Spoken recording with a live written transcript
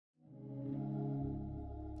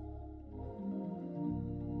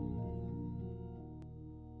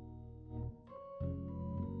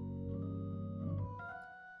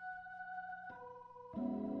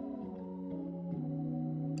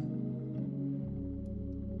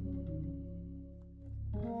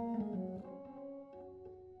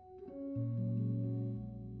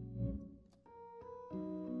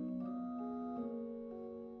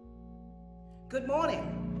Good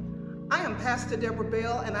morning. I am Pastor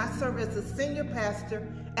Deborah and I serve as the senior pastor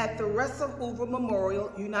at the Hoover Memorial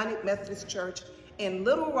United Methodist Church in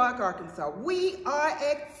Little Rock, Arkansas. We are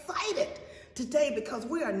excited today because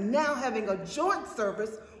we are now having a joint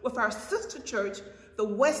service with our sister church, the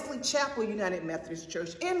Wesley Chapel United Methodist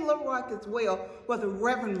Church in Little Rock as well, where the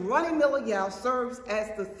Reverend Ronnie Miller-Yow serves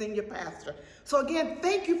as the senior pastor. So again,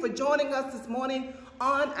 thank you for joining us this morning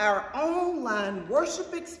on our online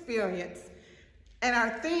worship experience. And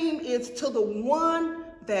our theme is to the one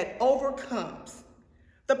that overcomes.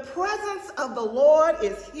 The presence of the Lord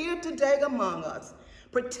is here today among us,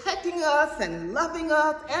 protecting us and loving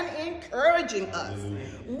us and encouraging us.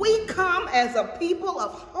 We come as a people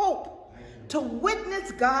of hope to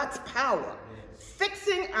witness God's power,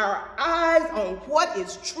 fixing our eyes on what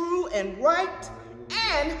is true and right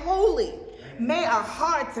and holy. May our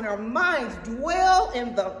hearts and our minds dwell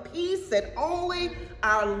in the peace that only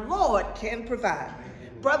our Lord can provide.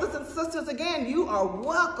 Brothers and sisters, again, you are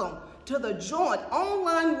welcome to the joint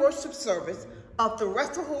online worship service of the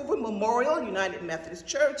Hoover Memorial United Methodist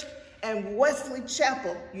Church and Wesley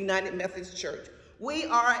Chapel United Methodist Church. We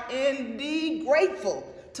are indeed grateful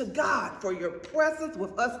to God for your presence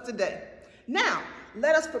with us today. Now,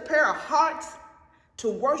 let us prepare our hearts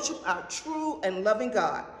to worship our true and loving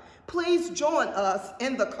God. Please join us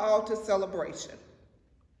in the call to celebration.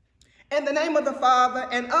 In the name of the Father,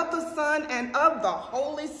 and of the Son, and of the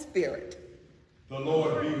Holy Spirit. The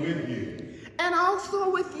Lord be with you. And also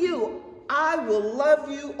with you. I will love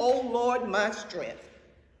you, O Lord, my strength.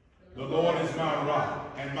 The Lord is my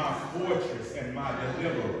rock, and my fortress, and my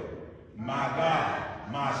deliverer, my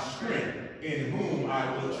God, my strength, in whom I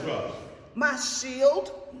will trust. My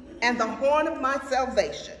shield, and the horn of my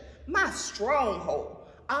salvation, my stronghold.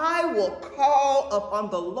 I will call upon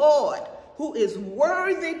the Lord, who is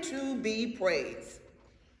worthy to be praised.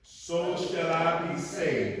 So shall I be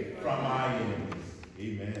saved from my enemies.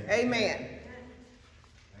 Amen. Amen.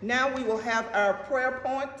 Now we will have our prayer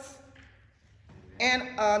points and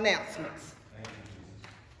announcements.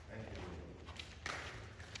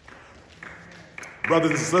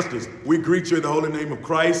 Brothers and sisters, we greet you in the holy name of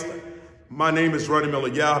Christ. My name is Ronnie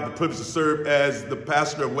Miller-Yow. I have the privilege to serve as the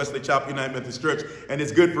pastor of Wesley Chapel United Methodist Church, and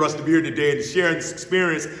it's good for us to be here today and to share this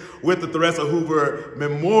experience with the Hoover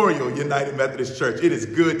Memorial United Methodist Church. It is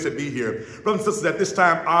good to be here. Brothers and sisters, at this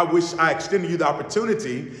time, I wish I extended you the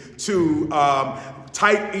opportunity to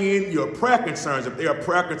type in your prayer concerns. If there are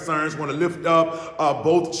prayer concerns, want to lift up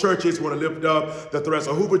both churches, want to lift up the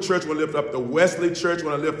Hoover Church, want to lift up the Wesley Church,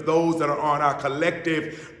 want to lift those that are on our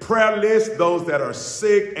collective prayer list, those that are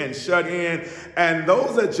sick and shut in, and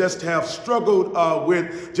those that just have struggled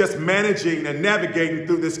with just managing and navigating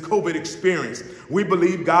through this COVID experience. We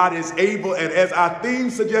believe God is able, and as our theme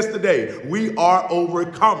suggests today, we are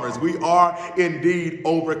overcomers. We are indeed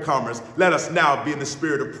overcomers. Let us now be in the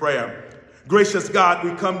spirit of prayer. Gracious God,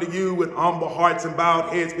 we come to you with humble hearts and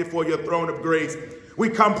bowed heads before your throne of grace. We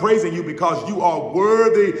come praising you because you are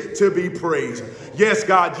worthy to be praised. Yes,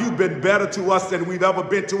 God, you've been better to us than we've ever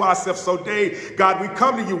been to ourselves. So today, God, we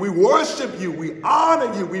come to you, we worship you, we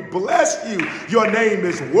honor you, we bless you. Your name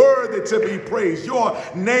is worthy to be praised. Your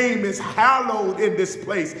name is hallowed in this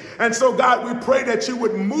place. And so, God, we pray that you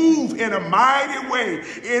would move in a mighty way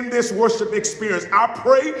in this worship experience. I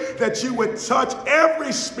pray that you would touch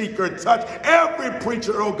every speaker, touch every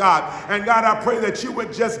preacher, oh God. And God, I pray that you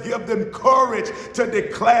would just give them courage to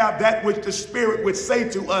declare that which the Spirit would say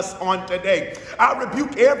to us on today. I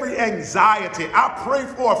rebuke every anxiety. I pray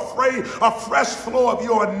for a fresh flow of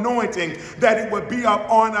your anointing, that it would be up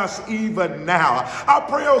on us even now. I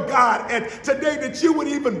pray, oh God, and today that you would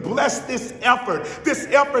even bless this effort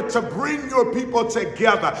to bring your people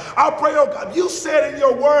together. I pray, oh God, you said in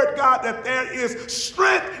your word, God, that there is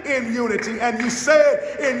strength in unity, and you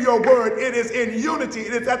said in your word, it is in unity.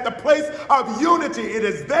 It is at the place of unity. It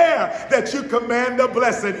is there that you command the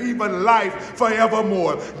blessing, even life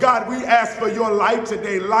forevermore. God, we ask for your life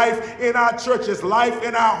today, life in our churches, life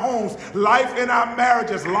in our homes, life in our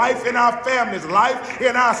marriages, life in our families, life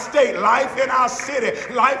in our state, life in our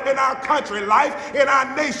city, life in our country, life in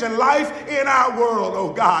our nation, life in our world,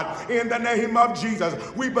 oh God, in the name of Jesus.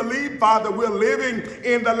 We believe, Father, we're living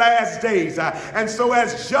in the last days. And so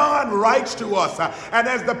as John writes to us, and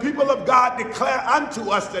as the people of God declare unto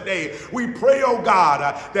us today, we pray, oh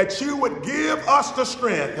God, that you would give us muster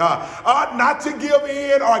strength, not to give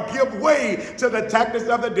in or give way to the tactics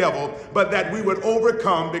of the devil, but that we would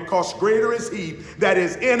overcome, because greater is he that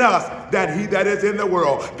is in us than he that is in the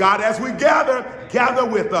world. God, as we gather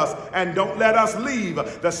with us, and don't let us leave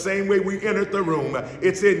the same way we entered the room.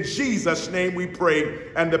 It's in Jesus' name we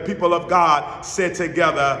pray, and the people of God said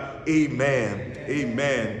together, amen,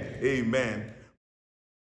 amen, amen.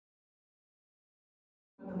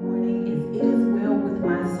 The morning is It Is Well With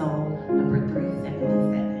My Soul, number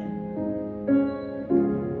 377.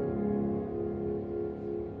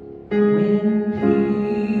 When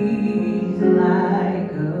peace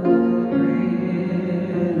like a river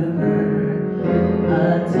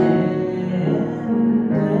attendeth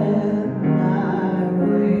my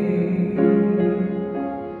way,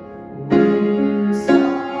 when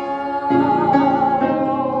sorrows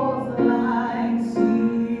like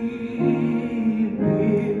sea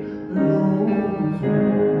billows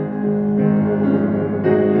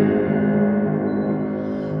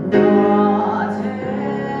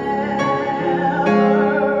whatever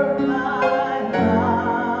my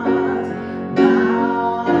lot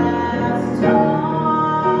thou hast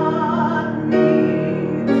taught me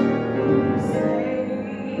to say,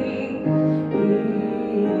 it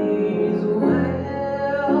is well,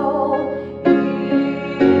 it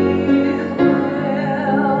is well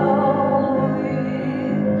with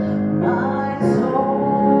my soul.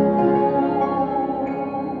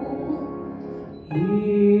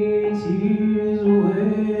 It is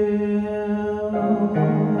well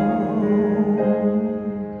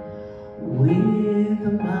with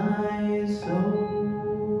my soul.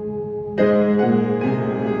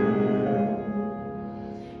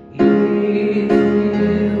 It is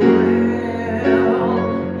well,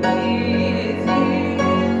 it is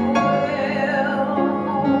well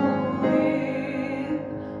with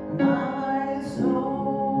my soul.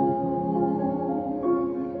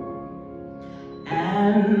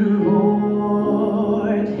 And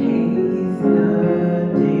Lord, haste the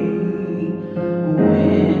day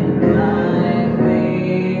when my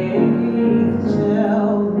faith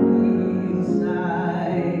shall recite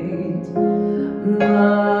the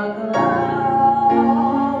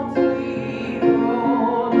clouds we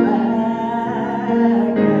roll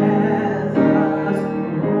back as a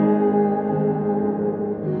scroll.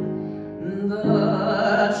 The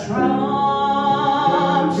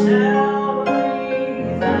trump shall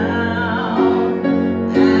resound,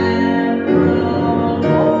 and the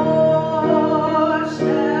Lord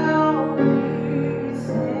shall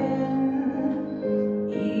descend.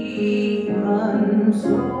 Even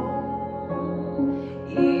so,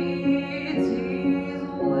 it is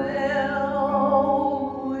well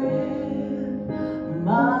with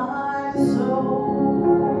my soul.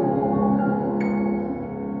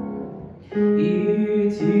 It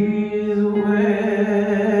is well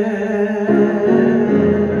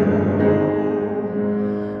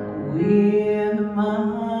with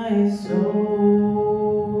my soul.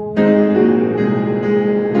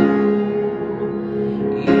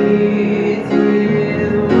 It is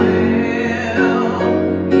well,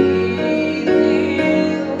 it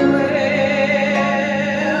is well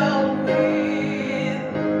with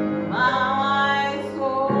my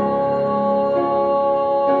soul.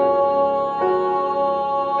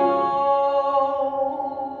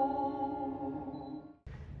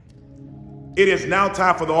 It is now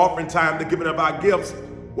time for the offering time, the giving of our gifts,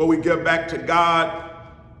 where we give back to God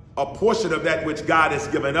a portion of that which God has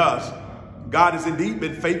given us. God has indeed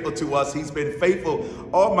been faithful to us. He's been faithful.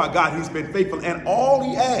 Oh my God, he's been faithful. And all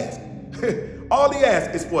he asks, all he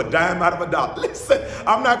asks is for a dime out of a dollar. Listen,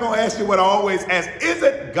 I'm not going to ask you what I always ask.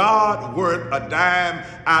 Isn't God worth a dime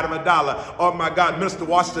out of a dollar? Oh my God, Minister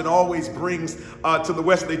Washington always brings to the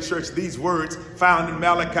Wesley Church these words found in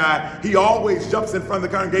Malachi. He always jumps in front of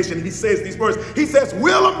the congregation. He says these words. He says,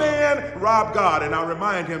 will a man rob God? And I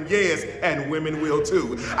remind him, yes, and women will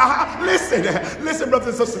too. Listen,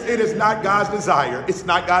 brothers and sisters, it is not God's desire. It's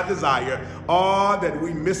not God's desire. That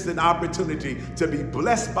we miss an opportunity to be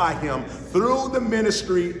blessed by him through the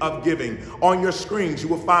ministry of giving. On your screens, you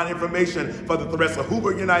will find information for the Theresa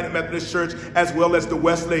Hoover United Methodist Church, as well as the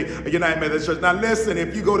Wesley United Methodist Church. Now listen,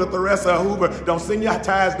 if you go to Theresa Hoover, don't send your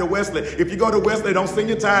tithes to Wesley. If you go to Wesley, don't send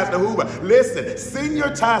your tithes to Hoover. Listen, send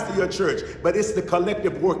your tithes to your church, but it's the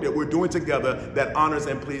collective work that we're doing together that honors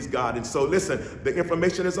and pleases God. And so listen, the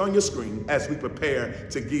information is on your screen as we prepare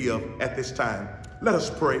to give at this time. Let us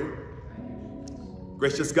pray.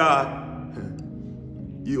 Gracious God,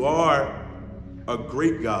 you are a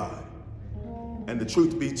great God, and the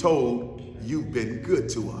truth be told, you've been good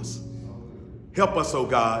to us. Help us, oh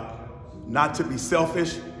God, not to be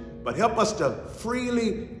selfish, but help us to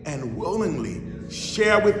freely and willingly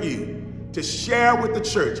share with you, to share with the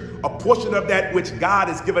church a portion of that which God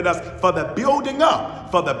has given us for the building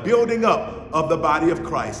up of the body of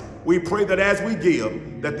Christ. We pray that as we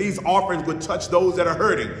give, that these offerings would touch those that are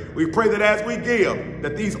hurting. We pray that as we give,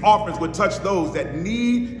 that these offerings would touch those that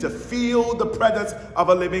need to feel the presence of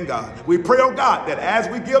a living God. We pray, oh God, that as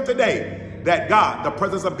we give today, that God, the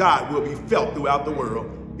presence of God, will be felt throughout the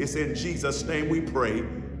world. It's in Jesus' name we pray.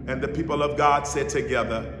 And the people of God said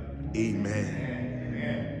together, amen.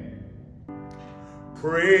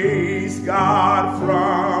 Praise God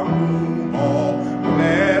from whom all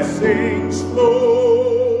blessings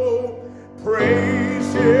flow.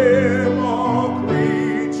 Praise Him, all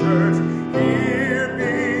creatures here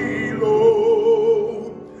below.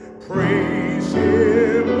 Praise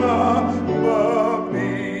Him above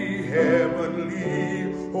the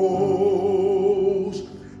heavenly host.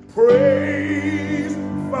 Praise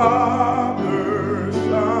Father,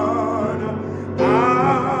 Son,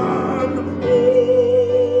 and Holy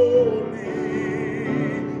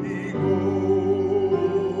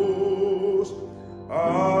Ghost.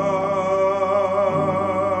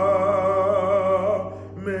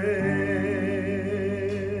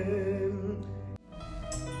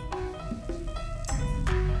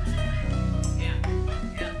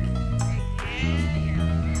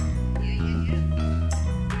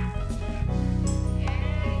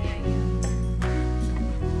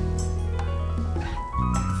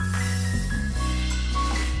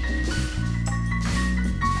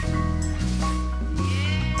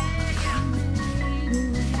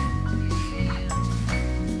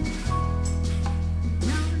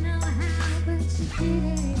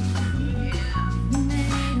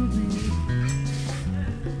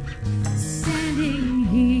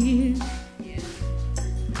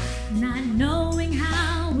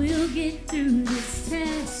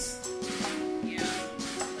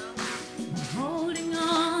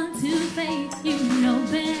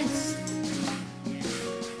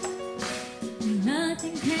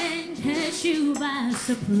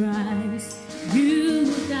 Surprise, you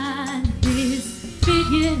got this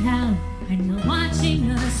figured out, and you're watching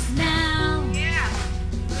us now.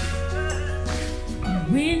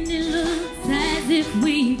 And when it looks as if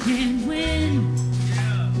we can win,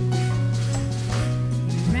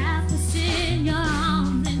 wrap us in your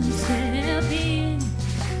arms and step in.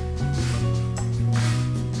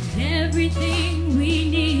 Everything we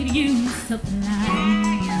need, you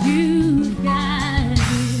supply. You got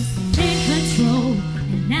this in control.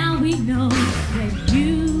 Now we know that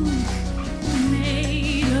you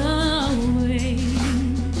made a way.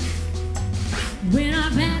 When our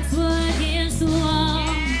backs were against the wall,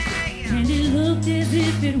 and it looked as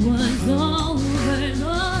if it was over,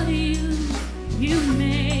 Lord, you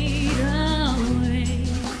made a way.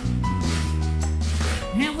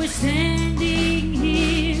 And we're standing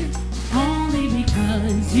here only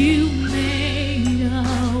because you made a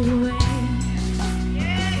way.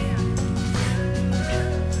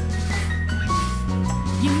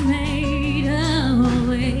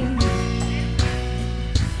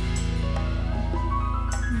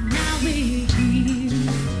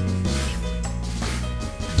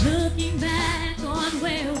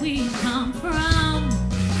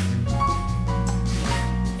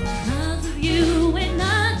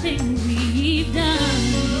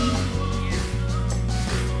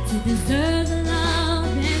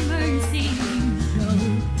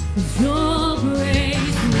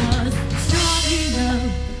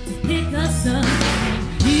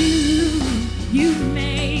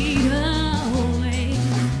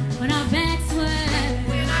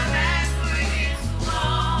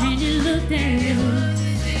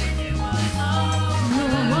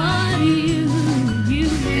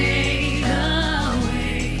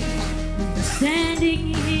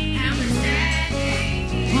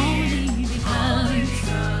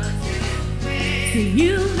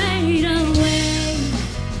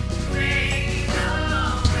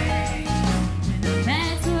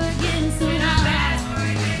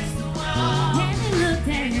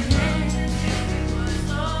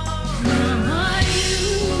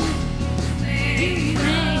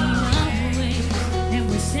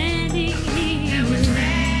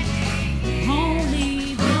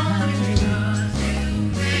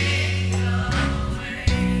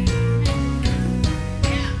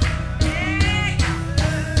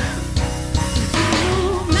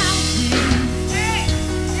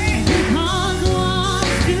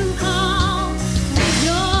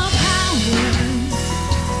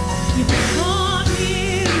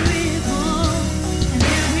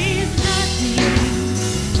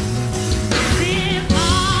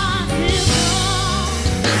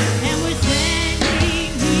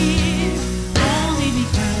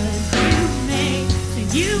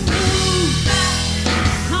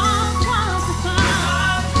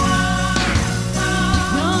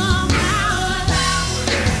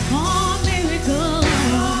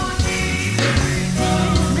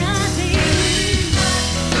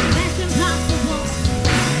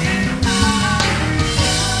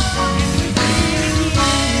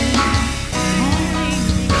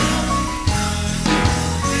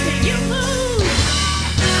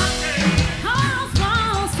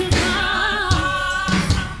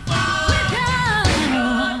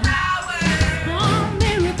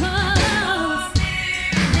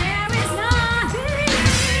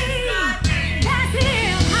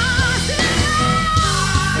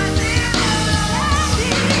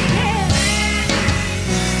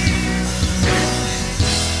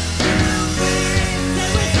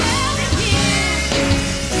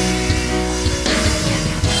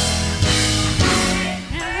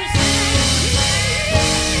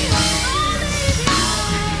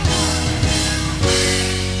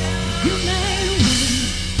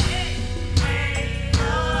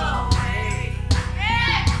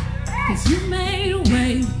 'cause you made a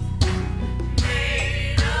way.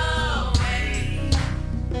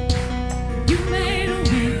 You made a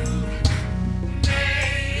way.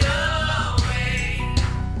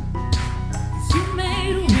 You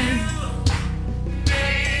made a way.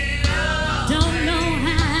 Don't know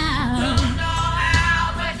how,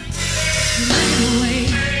 but you made a way.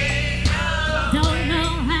 Don't know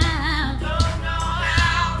how,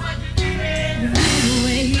 but you made a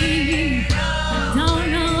way.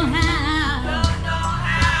 Don't know how,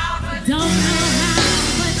 don't know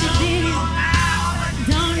how, but you did it.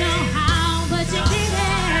 Don't know how, but you did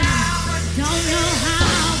it. Don't know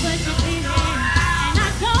how, but you did it. And I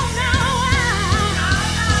don't know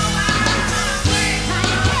how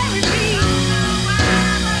you carried me.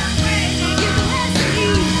 You blessed me.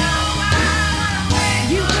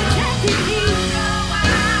 You protected me.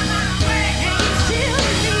 And you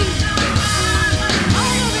shielded me.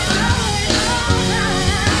 Over and over and over.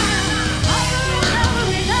 Over and over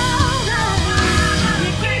and over.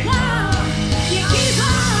 You keep on. You keep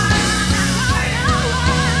on. I don't know why.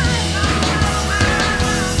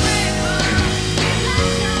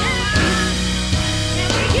 And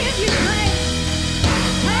we give you praise.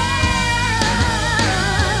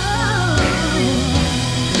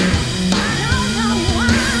 I don't know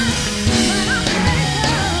why, but I'm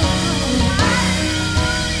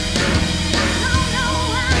grateful. I don't know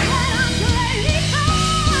why, but I'm grateful.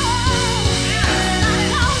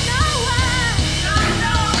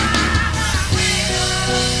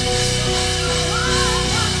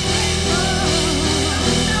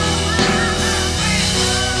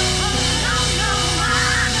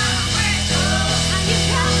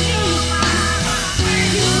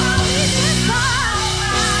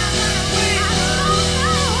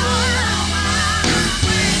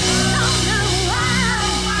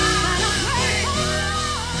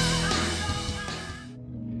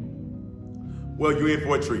 Well, you're in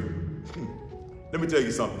for a treat. Let me tell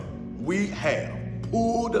you something. We have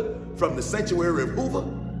pulled from the sanctuary of Hoover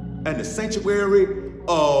and the sanctuary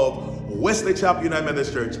of Wesley Chapel United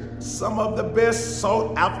Methodist Church some of the best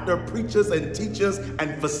sought after preachers and teachers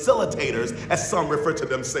and facilitators, as some refer to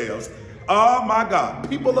themselves. Oh my God,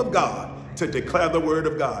 people of God, to declare the word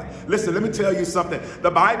of God. Listen, let me tell you something.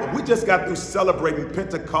 The Bible, we just got through celebrating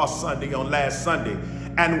Pentecost Sunday on last Sunday.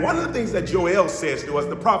 And one of the things that Joel says to us,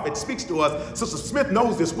 the prophet speaks to us, Sister Smith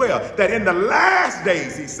knows this well, that in the last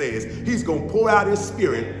days, he says, he's going to pour out his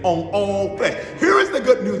spirit on all flesh. Here is the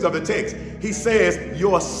good news of the text. He says,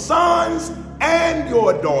 your sons and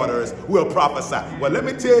your daughters will prophesy. Well, let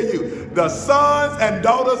me tell you, the sons and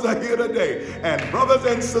daughters are here today. And brothers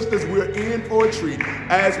and sisters, we're in for a treat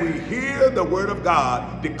as we hear the word of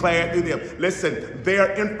God declared through them. Listen,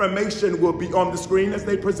 their information will be on the screen as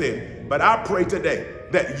they present. But I pray today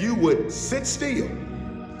that you would sit still.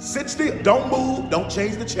 Sit still. Don't move. Don't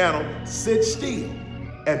change the channel. Sit still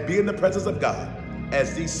and be in the presence of God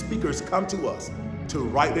as these speakers come to us to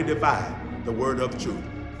rightly divide the word of truth.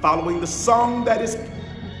 Following the song that is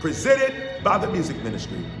presented by the music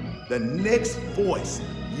ministry, the next voice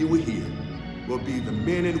you will hear will be the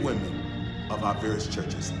men and women of our various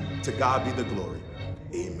churches. To God be the glory.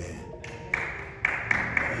 Amen.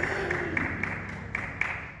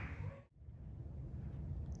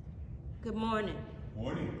 Good morning.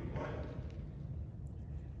 Morning.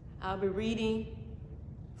 I'll be reading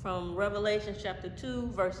from Revelation chapter 2,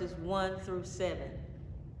 verses 1 through 7.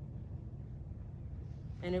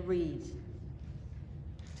 And it reads,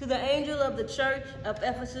 to the angel of the church of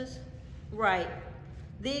Ephesus, write,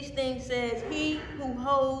 these things says he who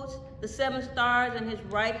holds the 7 stars in his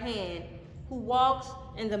right hand, who walks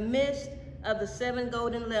in the midst of the 7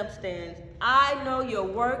 golden lampstands. I know your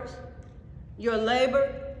works, your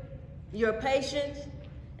labor, your patience,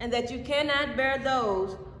 and that you cannot bear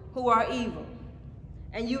those who are evil.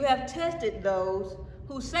 And you have tested those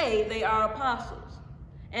who say they are apostles,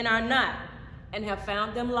 and are not, and have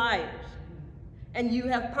found them liars. And you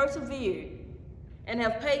have persevered, and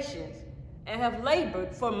have patience, and have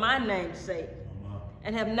labored for my name's sake,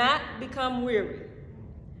 and have not become weary.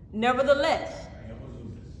 Nevertheless,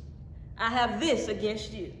 I have this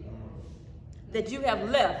against you, that you have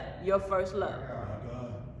left your first love.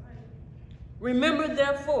 Remember,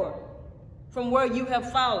 therefore, from where you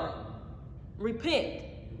have fallen, repent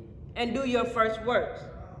and do your first works,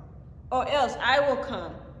 or else I will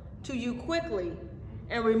come to you quickly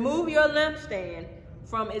and remove your lampstand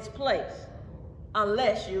from its place,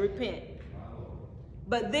 unless you repent.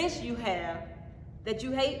 But this you have, that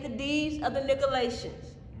you hate the deeds of the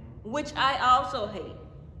Nicolaitans, which I also hate.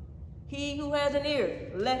 He who has an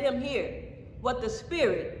ear, let him hear what the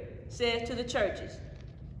Spirit says to the churches.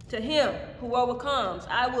 To him who overcomes,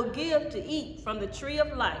 I will give to eat from the tree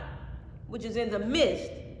of life, which is in the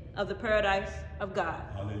midst of the paradise of God.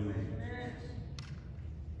 Hallelujah.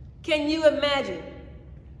 Can you imagine,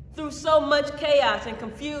 through so much chaos and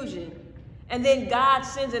confusion, and then God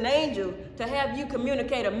sends an angel to have you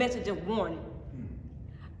communicate a message of warning?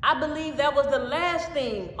 I believe that was the last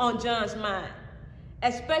thing on John's mind,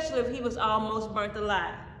 especially if he was almost burnt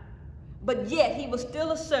alive. But yet he was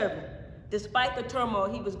still a servant, despite the turmoil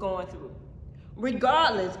he was going through.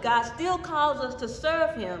 Regardless, God still calls us to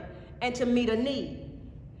serve him and to meet a need.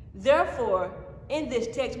 Therefore, in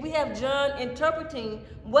this text, we have John interpreting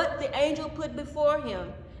what the angel put before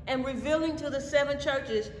him and revealing to the 7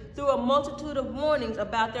 churches through a multitude of warnings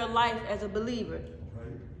about their life as a believer.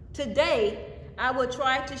 Right. Today, I will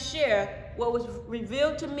try to share what was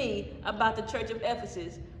revealed to me about the church of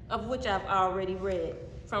Ephesus, of which I've already read,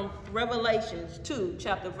 from Revelations 2,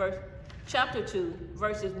 chapter 2,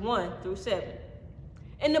 verses 1 through 7.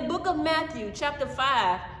 In the book of Matthew, chapter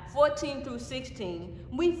 5, 14 through 16,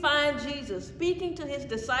 we find Jesus speaking to his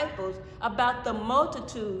disciples about the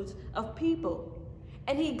multitudes of people.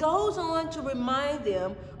 And he goes on to remind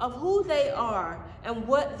them of who they are and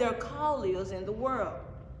what their call is in the world.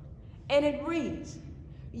 And it reads,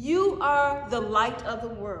 "You are the light of the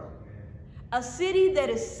world. A city that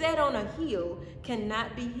is set on a hill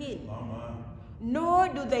cannot be hidden. Nor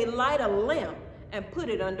do they light a lamp and put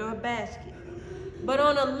it under a basket, but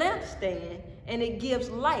on a lampstand, and it gives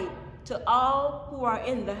light to all who are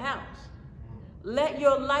in the house. Let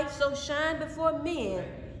your light so shine before men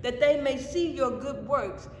that they may see your good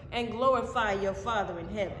works and glorify your Father in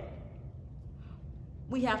heaven."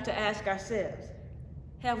 We have to ask ourselves,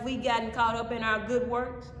 have we gotten caught up in our good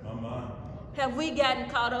works? Have we gotten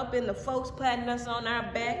caught up in the folks patting us on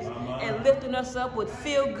our backs and lifting us up with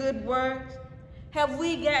feel-good words? Have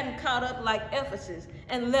we gotten caught up like Ephesus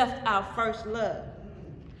and left our first love?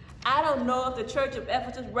 I don't know if the church of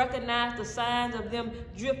Ephesus recognized the signs of them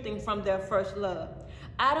drifting from their first love.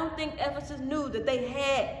 I don't think Ephesus knew that they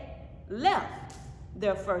had left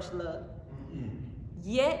their first love.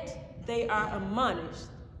 Yet they are admonished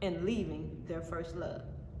in leaving their first love.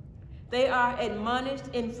 They are admonished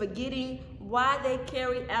in forgetting why they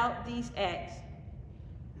carry out these acts,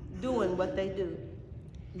 doing what they do.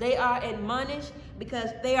 They are admonished because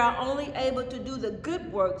they are only able to do the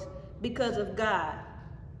good works because of God.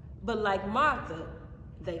 But like Martha,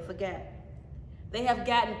 they forgot. They have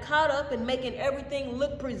gotten caught up in making everything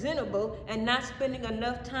look presentable and not spending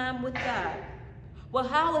enough time with God. Well,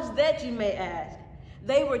 how is that, you may ask?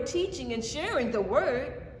 They were teaching and sharing the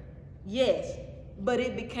word, yes, but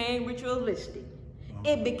it became ritualistic.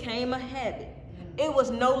 It became a habit. It was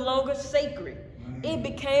no longer sacred. It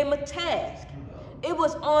became a task. It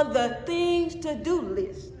was on the things to do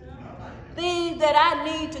list. Things that I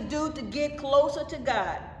need to do to get closer to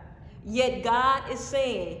God. Yet God is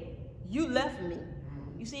saying, you left me.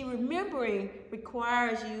 You see, remembering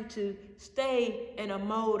requires you to stay in a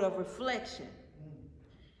mode of reflection.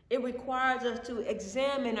 It requires us to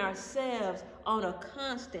examine ourselves on a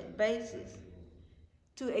constant basis,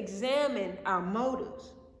 to examine our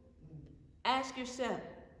motives. Ask yourself,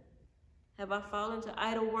 have I fallen to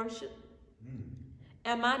idol worship?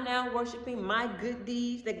 Am I now worshiping my good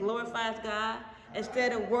deeds that glorifies God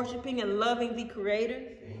instead of worshiping and loving the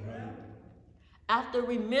Creator? After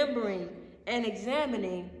remembering and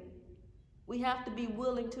examining, we have to be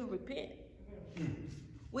willing to repent.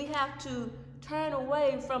 We have to turn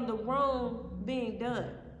away from the wrong being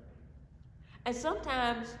done. And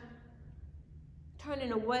sometimes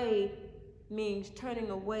turning away means turning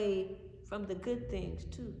away from the good things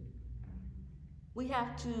too. We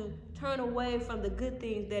have to turn away from the good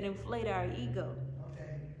things that inflate our ego.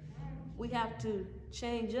 We have to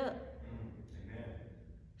change up.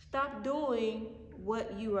 Stop doing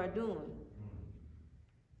what you are doing.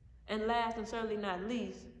 And last and certainly not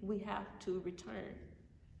least, we have to return.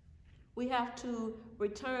 We have to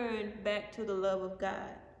return back to the love of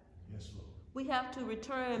God. Yes, Lord. We have to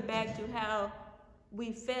return back to how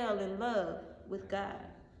we fell in love with God.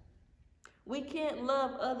 We can't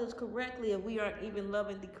love others correctly if we aren't even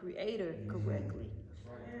loving the Creator correctly. That's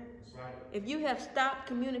right. That's right. If you have stopped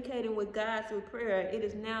communicating with God through prayer, it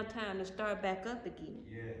is now time to start back up again.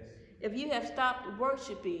 Yes. If you have stopped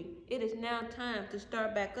worshiping, it is now time to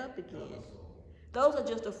start back up again. Those are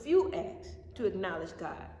just a few acts to acknowledge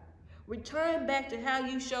God. Return back to how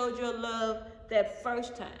you showed your love that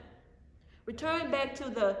first time. Return back to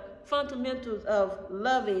the fundamentals of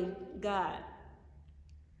loving God.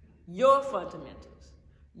 Your fundamentals,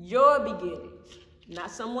 your beginnings, not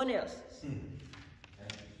someone else's.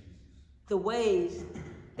 The ways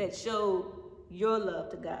that show your love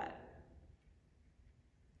to God.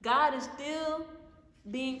 God is still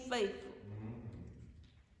being faithful.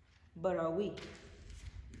 But are we?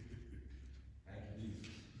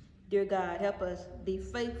 Dear God, help us be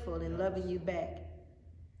faithful in loving you back.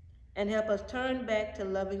 And help us turn back to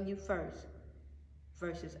loving you first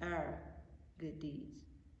versus our good deeds.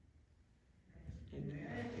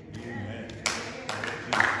 Amen.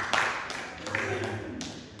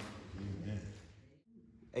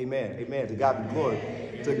 Amen. Amen. To God be the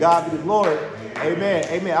glory. To God be the glory. Amen.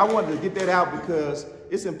 Amen. I wanted to get that out because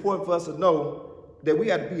it's important for us to know that we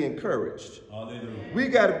got to be encouraged. Hallelujah. We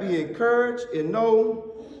got to be encouraged and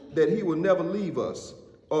know that he will never leave us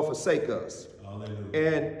or forsake us.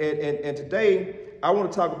 Hallelujah. And today I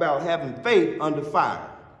want to talk about having faith under fire.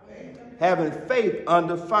 Having faith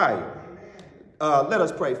under fire. Let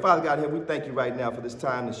us pray. Father God, we thank you right now for this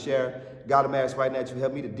time to share. God, I'm asking right now that you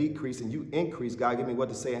help me to decrease and you increase. God, give me what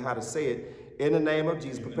to say and how to say it. In the name of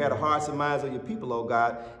Jesus, prepare the hearts and minds of your people, oh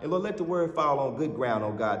God. And Lord, let the word fall on good ground,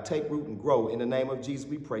 oh God. Take root and grow. In the name of Jesus,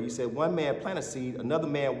 we pray. You said one man plant a seed, another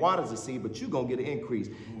man waters the seed, but you're going to get an increase.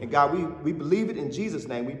 And God, we believe it in Jesus'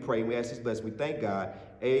 name. We pray and we ask this blessing. We thank God.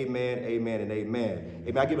 Amen, amen, and amen.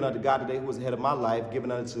 Amen. I give it unto God today who was ahead of my life,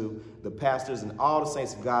 giving unto the pastors and all the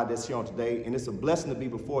saints of God that's here on today. And it's a blessing to be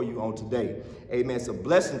before you on today. Amen. It's a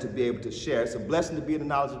blessing to be able to share. It's a blessing to be in the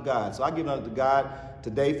knowledge of God. So I give it unto God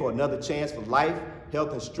today for another chance for life,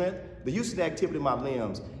 health, and strength, the use of the activity of my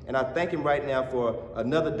limbs. And I thank him right now for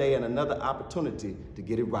another day and another opportunity to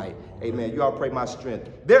get it right. Amen. You all pray my strength.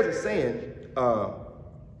 There's a saying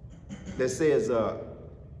that says,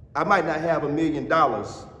 I might not have $1 million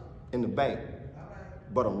in the bank,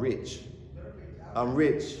 but I'm rich. I'm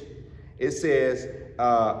rich. It says,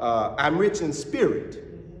 I'm rich in spirit.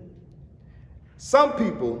 Some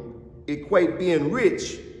people equate being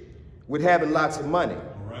rich with having lots of money.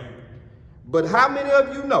 But how many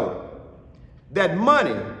of you know that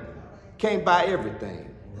money can't buy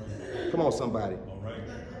everything? Come on, somebody.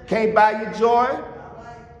 Can't buy you joy,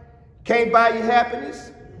 can't buy you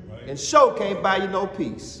happiness, and sure can't buy you no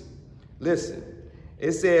peace. Listen,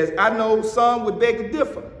 it says, I know some would beg to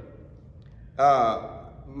differ.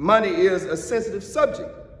 Money is a sensitive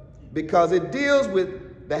subject because it deals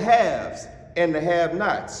with the haves and the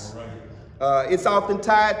have-nots. It's often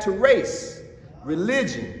tied to race,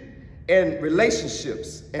 religion, and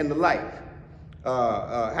relationships and the like.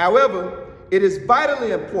 However, it is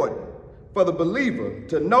vitally important for the believer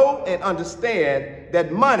to know and understand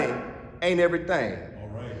that money ain't everything.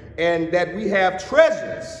 And that we have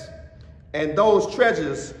treasures, and those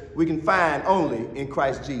treasures we can find only in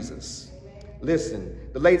Christ Jesus. Listen,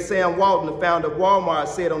 the late Sam Walton, the founder of Walmart,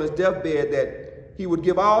 said on his deathbed that he would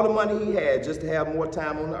give all the money he had just to have more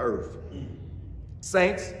time on the earth.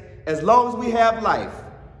 Saints, as long as we have life,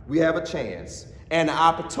 we have a chance and an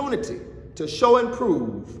opportunity to show and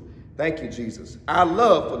prove, thank you, Jesus, our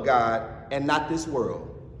love for God and not this world.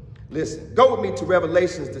 Listen, go with me to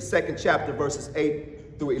Revelations, the 2nd chapter, verses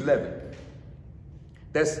 8 through 11.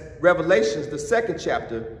 That's Revelations, the 2nd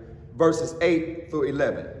chapter, verses 8 through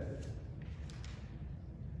 11.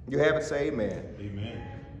 You have it, say amen. Amen.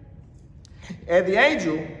 And the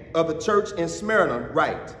angel of the church in Smyrna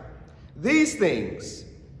write, these things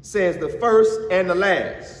says the first and the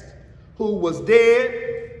last, who was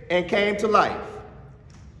dead and came to life.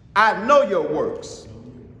 I know your works,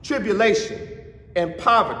 tribulation and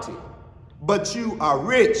poverty, but you are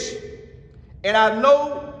rich. And I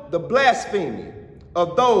know the blasphemy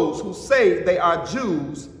of those who say they are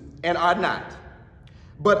Jews and are not,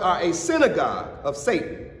 but are a synagogue of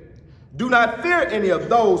Satan. Do not fear any of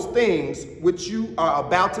those things which you are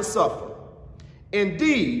about to suffer.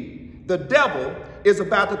 Indeed, the devil is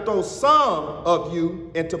about to throw some of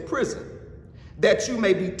you into prison, that you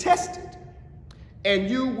may be tested, and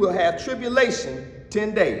you will have tribulation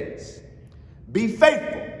 10 days. Be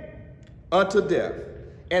faithful unto death,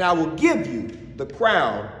 and I will give you the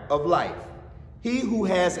crown of life. He who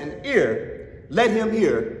has an ear, let him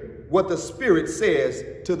hear what the Spirit says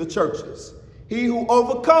to the churches. He who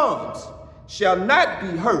overcomes shall not be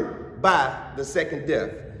hurt by the second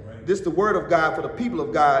death. This is the word of God for the people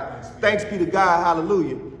of God. Thanks be to God.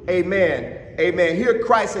 Hallelujah. Amen. Amen. Here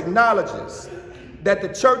Christ acknowledges that the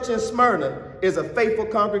church in Smyrna is a faithful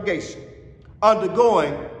congregation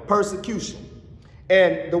undergoing persecution.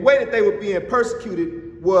 And the way that they were being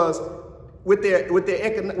persecuted was with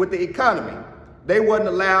the economy. They wasn't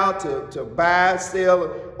allowed to buy,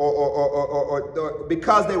 sell,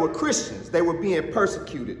 because they were Christians, they were being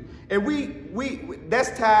persecuted. And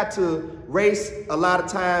that's tied to race a lot of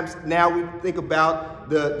times. Now we think about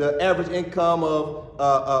the average income of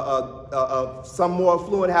some more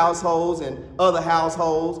affluent households and other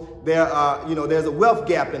households. There's a wealth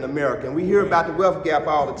gap in America, and we hear about the wealth gap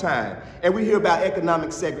all the time. And we hear about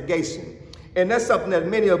economic segregation. And that's something that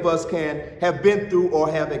many of us have been through or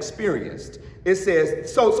have experienced. It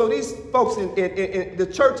says, so these folks in the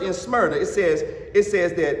church in Smyrna, it says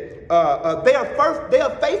that they are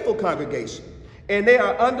a faithful congregation, and they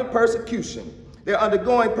are under persecution. They're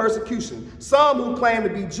undergoing persecution. Some who claim to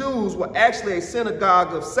be Jews were actually a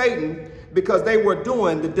synagogue of Satan because they were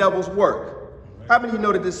doing the devil's work. How many of you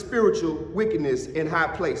know that there's spiritual wickedness in high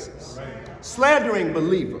places? Slandering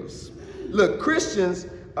believers. Look, Christians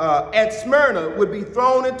at Smyrna would be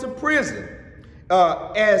thrown into prison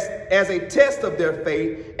as a test of their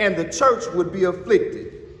faith, and the church would be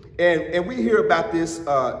afflicted. And we hear about this.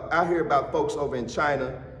 I hear about folks over in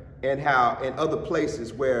China and how in other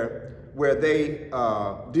places where they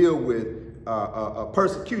deal with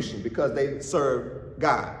persecution because they serve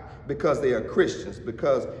God, because they are Christians,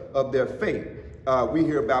 because of their faith. We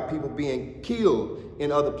hear about people being killed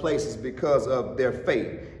in other places because of their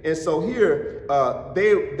faith. And so here,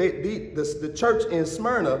 the church in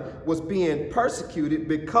Smyrna was being persecuted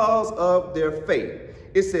because of their faith.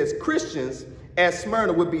 It says Christians at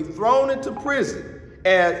Smyrna would be thrown into prison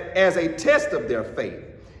as a test of their faith,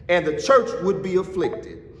 and the church would be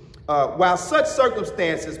afflicted. While such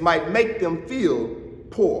circumstances might make them feel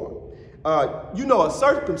poor. A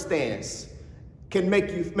circumstance can make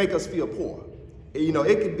us feel poor.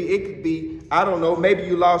 It could be, I don't know, maybe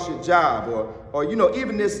you lost your job or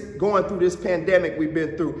even this going through this pandemic we've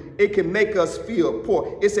been through, it can make us feel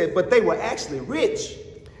poor. It said, but they were actually rich.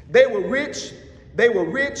 They were rich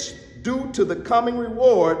due to the coming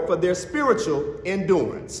reward for their spiritual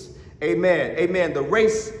endurance. Amen. Amen. The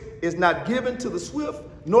race is not given to the swift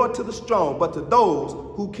nor to the strong, but to those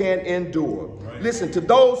who can endure. Right. Listen, to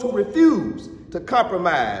those who refuse to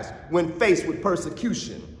compromise when faced with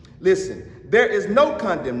persecution. Listen, there is no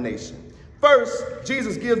condemnation. First,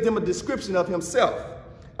 Jesus gives them a description of himself.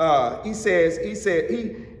 He said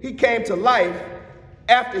he came to life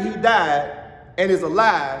after he died and is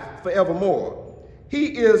alive forevermore.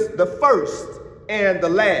 He is the first and the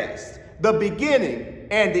last, the beginning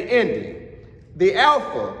and the ending, the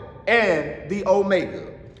Alpha and the Omega.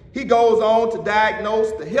 He goes on to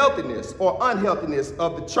diagnose the healthiness or unhealthiness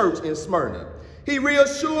of the church in Smyrna. He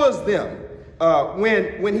reassures them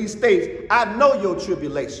when he states, I know your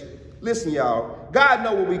tribulation. Listen, y'all, God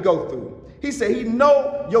knows what we go through. He said he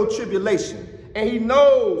knows your tribulation, and he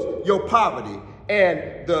knows your poverty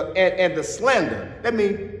and the slander. That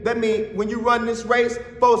mean when you run this race,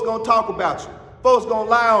 folks gonna talk about you. Folks gonna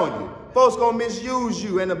lie on you. Folks gonna misuse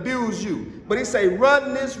you and abuse you. But he say,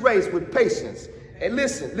 run this race with patience. And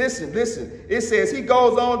listen. It says he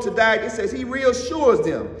goes on to die. It says he reassures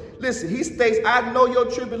them. Listen, he states, I know your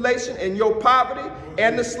tribulation and your poverty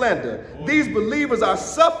and the slander. These believers are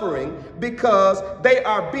suffering because they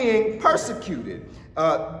are being persecuted.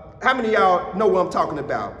 How many of y'all know what I'm talking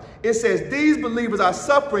about? It says these believers are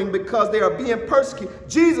suffering because they are being persecuted.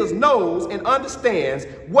 Jesus knows and understands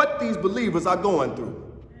what these believers are going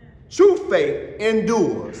through. True faith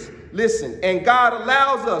endures. Listen, and God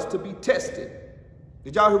allows us to be tested.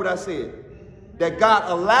 Did y'all hear what I said? That God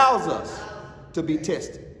allows us to be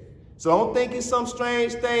tested. So don't think it's some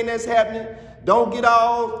strange thing that's happening. Don't get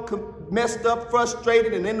all messed up,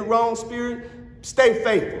 frustrated, and in the wrong spirit. Stay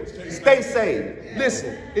faithful. Stay saved.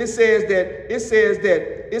 Listen, it says,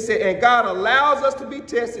 and God allows us to be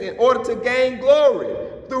tested in order to gain glory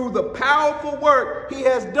through the powerful work he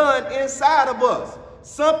has done inside of us.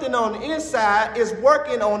 Something on the inside is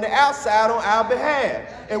working on the outside on our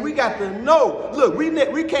behalf. And we got to know. Look,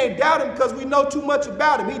 we can't doubt him because we know too much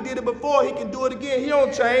about him. He did it before. He can do it again. He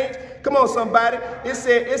don't change. Come on, somebody. It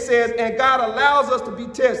says, and God allows us to be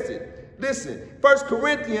tested. Listen, 1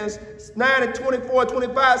 Corinthians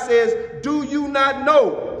 9:24-25 says, do you not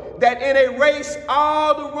know that in a race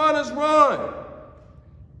all the runners run,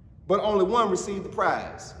 but only one received the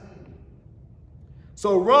prize?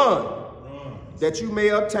 So run that you may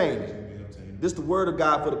obtain it. This is the word of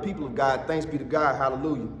God for the people of God. Thanks be to God.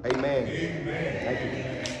 Hallelujah. Amen. Amen. Thank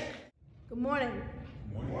you. Good morning.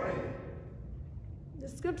 Good morning. The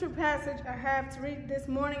scripture passage I have to read this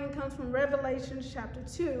morning comes from Revelation chapter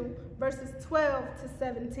 2, verses 12 to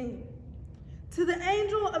 17. To the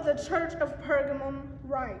angel of the church of Pergamum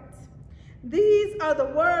write, these are the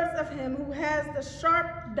words of him who has the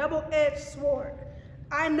sharp, double-edged sword.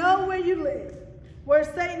 I know where you live, where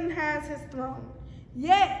Satan has his throne.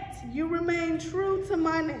 Yet you remain true to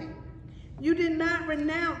my name. You did not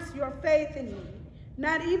renounce your faith in me,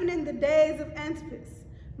 not even in the days of Antipas,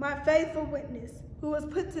 my faithful witness, who was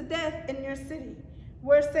put to death in your city,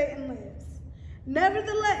 where Satan lives.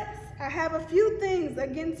 Nevertheless, I have a few things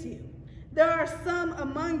against you. There are some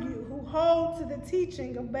among you who hold to the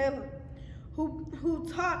teaching of Balaam, who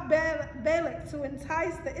taught Balak to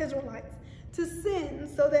entice the Israelites to sin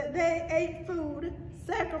so that they ate food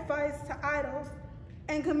sacrificed to idols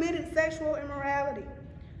and committed sexual immorality.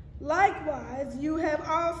 Likewise, you have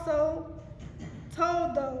also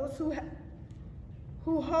told those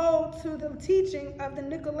who hold to the teaching of the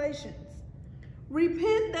Nicolaitans.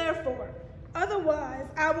 Repent, therefore, otherwise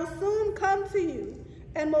I will soon come to you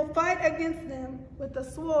and will fight against them with the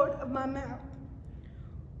sword of my mouth.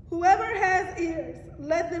 Whoever has ears,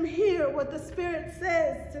 let them hear what the Spirit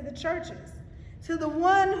says to the churches. To the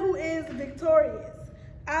one who is victorious,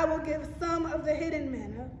 I will give some of the hidden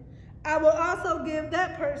manna. I will also give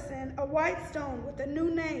that person a white stone with a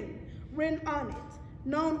new name written on it,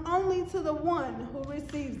 known only to the one who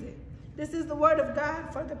receives it. This is the word of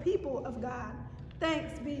God for the people of God.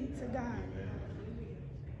 Thanks be to God.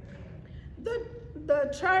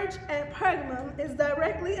 The church at Pergamum is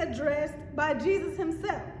directly addressed by Jesus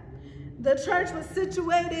himself. The church was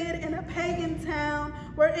situated in a pagan town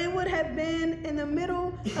where it would have been in the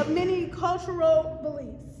middle of many cultural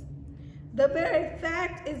beliefs. The very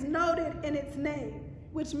fact is noted in its name,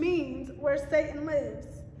 which means where Satan lives.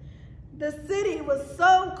 The city was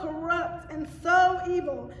so corrupt and so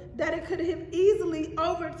evil that it could have easily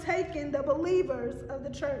overtaken the believers of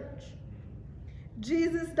the church.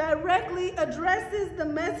 Jesus directly addresses the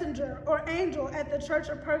messenger or angel at the church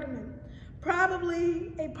of Pergamum,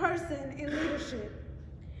 probably a person in leadership.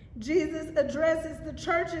 Jesus addresses the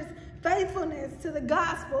church's faithfulness to the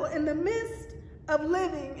gospel in the midst of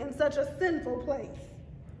living in such a sinful place.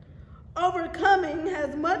 Overcoming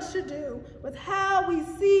has much to do with how we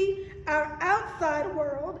see our outside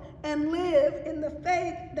world and live in the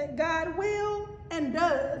faith that God will and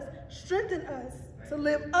does strengthen us to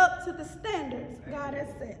live up to the standards God has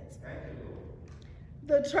set.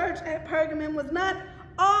 The church at Pergamum was not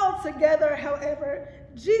all together, however.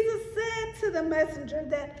 Jesus said to the messenger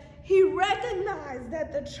that he recognized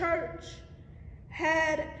that the church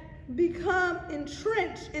had become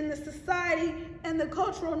entrenched in the society and the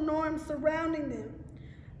cultural norms surrounding them.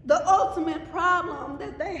 The ultimate problem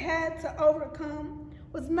that they had to overcome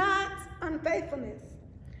was not unfaithfulness,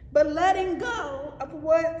 but letting go of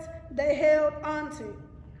what they held onto.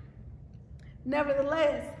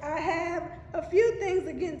 Nevertheless, I have a few things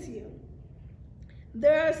against you.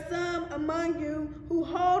 There are some among you who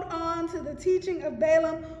hold on to the teaching of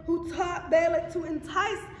Balaam, who taught Balak to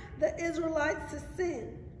entice the Israelites to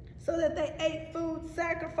sin, so that they ate food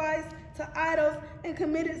sacrificed to idols and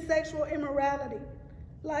committed sexual immorality.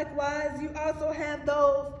 Likewise, you also have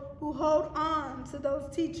those who hold on to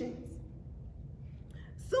those teachings.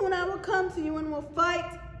 Soon I will come to you and will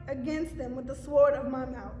fight against them with the sword of my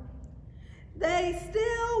mouth. They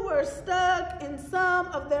still were stuck in some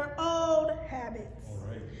of their old habits.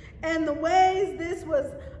 And in ways this was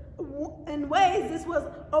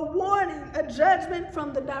a warning, a judgment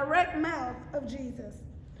from the direct mouth of Jesus,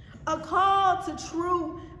 a call to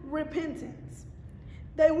true repentance.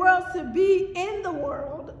 They were to be in the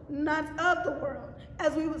world, not of the world,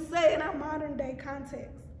 as we would say in our modern day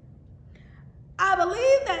context. I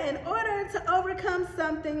believe that in order to overcome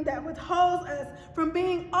something that withholds us from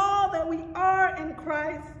being all that we are in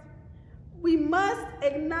Christ, we must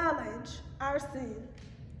acknowledge our sin.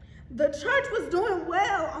 The church was doing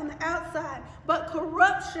well on the outside, but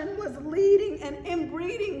corruption was leading and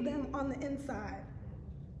inbreeding them on the inside.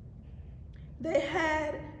 They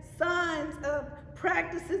had signs of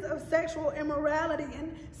practices of sexual immorality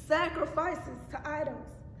and sacrifices to idols.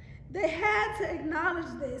 They had to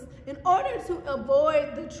acknowledge this in order to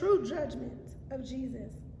avoid the true judgment of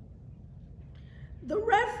Jesus. The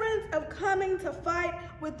reference of coming to fight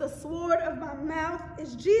with the sword of my mouth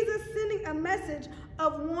is Jesus sending a message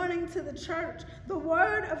of warning to the church. The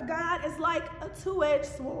word of God is like a two-edged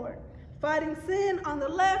sword, fighting sin on the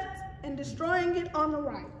left and destroying it on the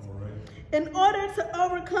right. In order to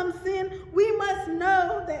overcome sin, we must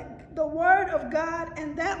know that the word of God,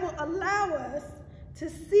 and that will allow us to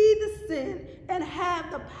see the sin and have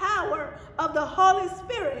the power of the Holy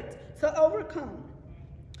Spirit to overcome.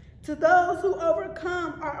 To those who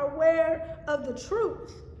overcome are aware of the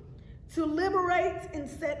truth, to liberate and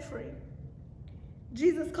set free.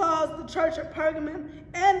 Jesus calls the church of Pergamum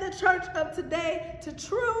and the church of today to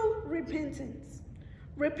true repentance.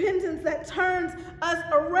 Repentance that turns us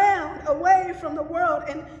around, away from the world,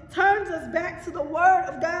 and turns us back to the word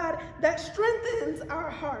of God that strengthens our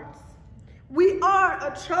hearts. We are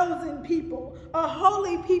a chosen people, a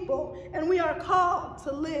holy people, and we are called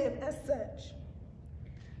to live as such.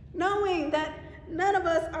 Knowing that none of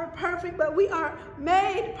us are perfect, but we are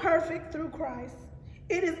made perfect through Christ.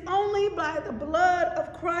 It is only by the blood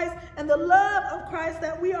of Christ and the love of Christ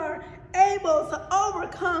that we are able to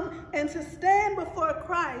overcome and to stand before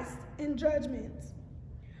Christ in judgment.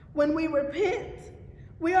 When we repent,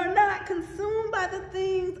 we are not consumed by the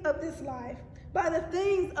things of this life, by the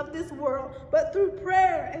things of this world, but through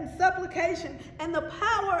prayer and supplication and the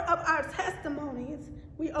power of our testimonies,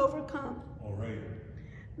 we overcome. All right.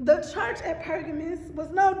 The church at Pergamus was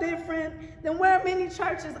no different than where many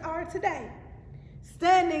churches are today.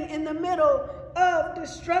 Standing in the middle of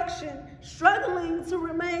destruction, struggling to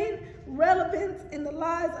remain relevant in the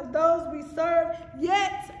lives of those we serve,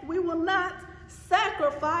 yet we will not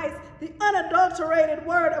sacrifice the unadulterated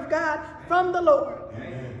word of God from the Lord,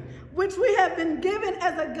 Amen, which we have been given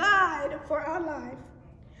as a guide for our life.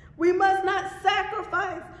 We must not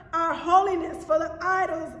sacrifice our holiness for the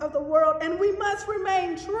idols of the world, and we must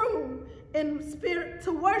remain true in spirit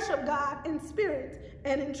to worship God in spirit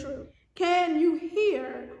and in truth. Can you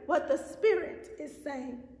hear what the Spirit is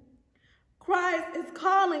saying? Christ is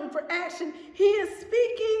calling for action. He is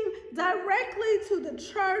speaking directly to the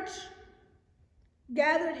church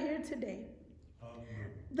gathered here today.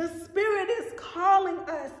 The Spirit is calling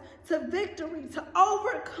us to victory, to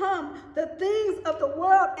overcome the things of the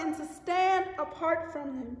world and to stand apart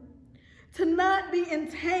from them, to not be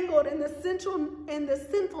entangled in the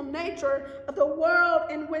sinful nature of the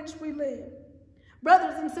world in which we live.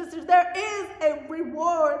 Brothers and sisters, there is a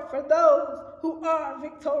reward for those who are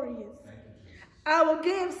victorious. I will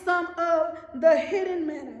give some of the hidden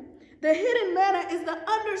manna. The hidden manna is the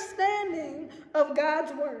understanding of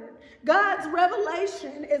God's word. God's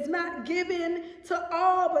revelation is not given to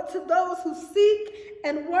all, but to those who seek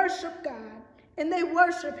and worship God, and they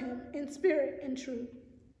worship him in spirit and truth.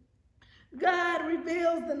 God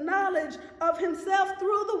reveals the knowledge of himself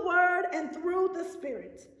through the word and through the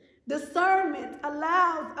Spirit. Discernment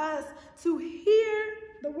allows us to hear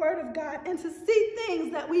the word of God and to see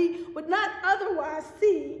things that we would not otherwise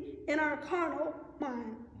see in our carnal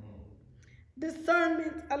mind.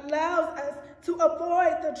 Discernment allows us to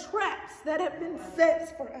avoid the traps that have been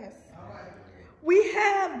set for us. We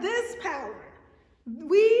have this power.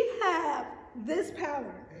 We have this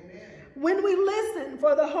power. When we listen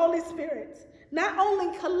for the Holy Spirit, not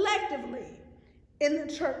only collectively in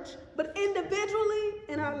the church, but individually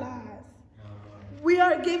in our lives. We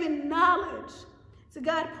are given knowledge. So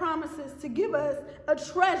God promises to give us a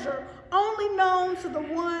treasure only known to the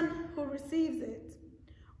one who receives it.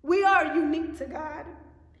 We are unique to God,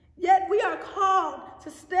 yet we are called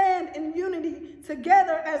to stand in unity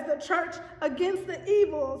together as the church against the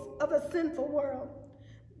evils of a sinful world.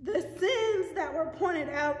 The sins that were pointed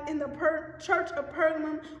out in the church of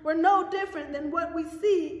Pergamum were no different than what we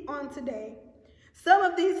see on today. Some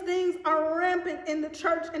of these things are rampant in the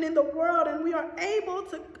church and in the world, and we are able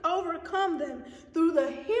to overcome them through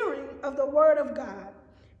the hearing of the word of God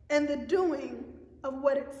and the doing of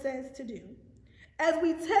what it says to do. As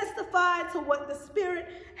we testify to what the Spirit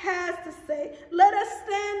has to say, let us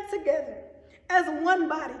stand together as one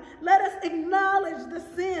body. Let us acknowledge the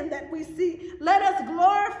sin that we see. Let us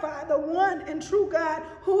glorify the one and true God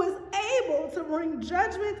who is able to bring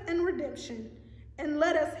judgment and redemption. And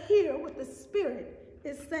let us hear what the Spirit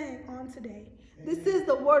is saying on today. This is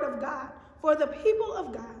the word of God for the people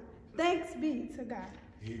of God. Thanks be to God.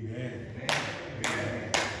 Amen.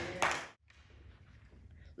 Amen.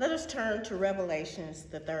 Let us turn to Revelations,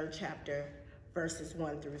 the 3rd chapter, verses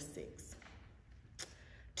 1 through 6.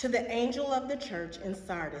 To the angel of the church in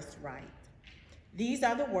Sardis write, these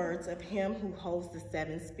are the words of him who holds the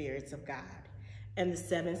 7 spirits of God and the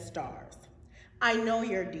 7 stars. I know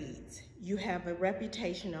your deeds. You have a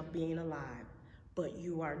reputation of being alive, but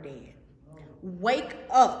you are dead. Wake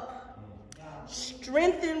up,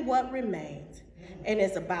 strengthen what remains and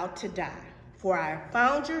is about to die, for I have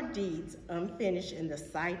found your deeds unfinished in the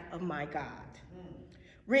sight of my God.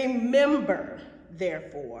 Remember,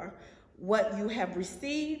 therefore, what you have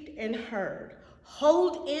received and heard.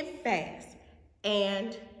 Hold it fast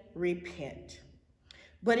and repent.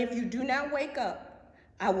 But if you do not wake up,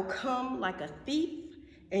 I will come like a thief,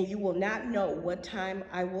 and you will not know what time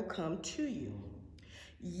I will come to you.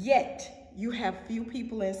 Yet you have few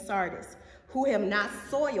people in Sardis who have not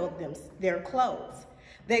soiled their clothes.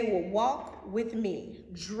 They will walk with me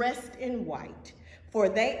dressed in white, for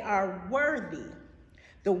they are worthy.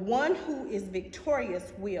 The one who is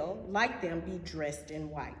victorious will, like them, be dressed in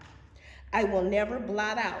white. I will never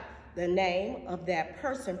blot out the name of that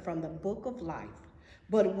person from the book of life,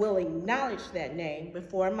 but will acknowledge that name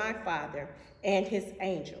before my Father and his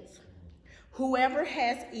angels. Whoever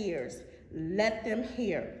has ears, let them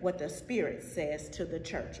hear what the Spirit says to the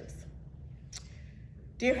churches.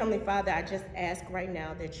 Dear Heavenly Father, I just ask right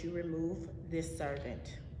now that you remove this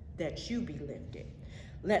servant, that you be lifted.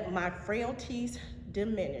 Let my frailties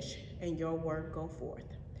diminish and your word go forth.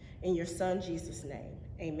 In your Son, Jesus' name,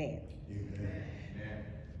 amen. Amen.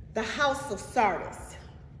 The House of Sardis.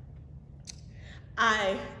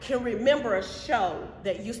 I can remember a show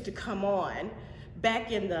that used to come on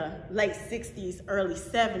back in the late 60s, early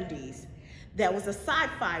 70s. That was a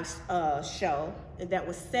sci-fi show that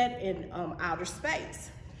was set in outer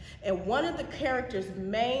space. And one of the characters'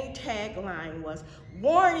 main tagline was,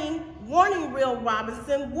 "Warning, warning, Will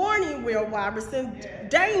Robinson, warning, Will Robinson,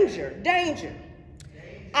 danger, danger."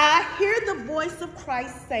 I hear the voice of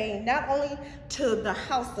Christ saying, not only to the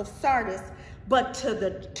house of Sardis, but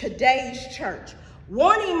to today's church,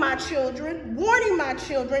 warning my children,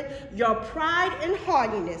 your pride and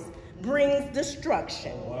haughtiness brings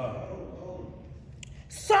destruction. Wow.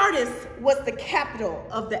 Sardis was the capital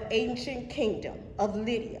of the ancient kingdom of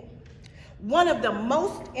Lydia, one of the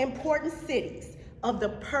most important cities of the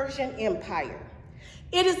Persian Empire.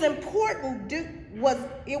 Its importance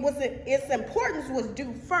was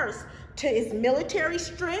due first to its military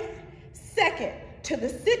strength, second to the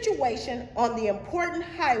situation on the important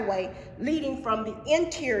highway leading from the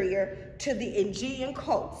interior to the Aegean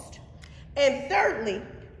coast, and thirdly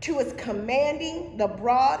to its commanding the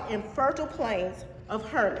broad and fertile plains of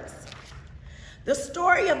Hermes. The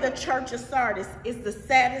story of the church of Sardis is the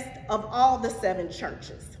saddest of all the 7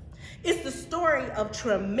 churches. It's the story of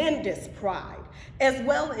tremendous pride, as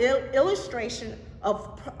well as illustration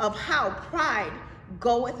of how pride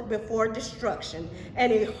goeth before destruction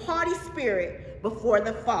and a haughty spirit before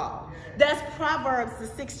the fall. That's Proverbs, the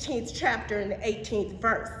 16th chapter and the 18th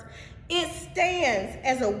verse. It stands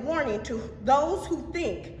as a warning to those who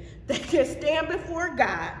think they can stand before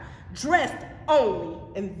God dressed only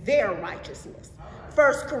in their righteousness.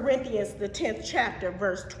 1 Corinthians, the 10th chapter,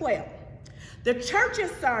 verse 12. The church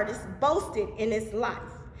of Sardis boasted in its life.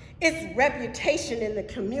 Its reputation in the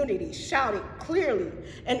community shouted clearly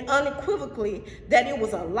and unequivocally that it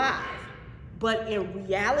was alive. But in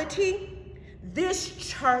reality, this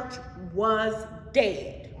church was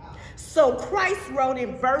dead. So Christ wrote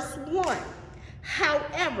in verse 1,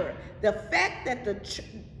 however, the fact that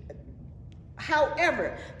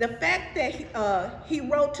he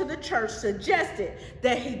wrote to the church suggested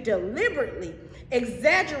that he deliberately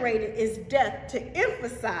exaggerated its death to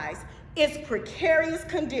emphasize its precarious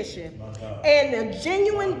condition and the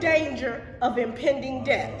genuine danger of impending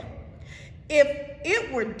death. If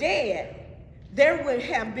it were dead, there would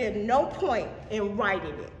have been no point in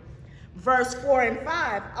writing it. Verse 4 and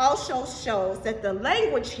 5 also shows that the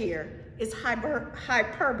language here is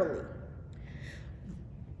hyperbole.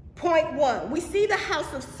 Point 1, we see the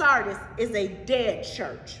house of Sardis is a dead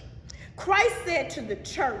church. Christ said to the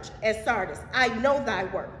church at Sardis, I know thy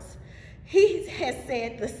works. He has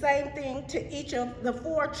said the same thing to each of the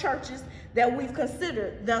 4 churches that we've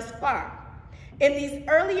considered thus far. In these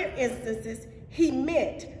earlier instances, he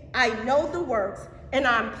meant, I know the works and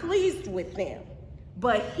I'm pleased with them.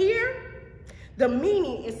 But here, the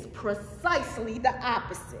meaning is precisely the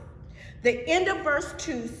opposite. The end of verse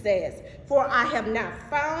 2 says, for I have not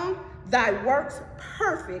found thy works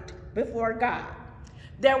perfect before God.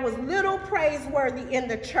 There was little praiseworthy in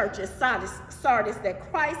the church at Sardis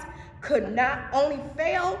that Christ could not only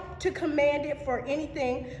fail to command it for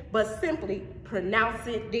anything, but simply pronounce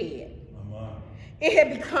it dead. It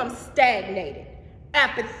had become stagnated,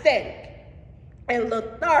 apathetic, and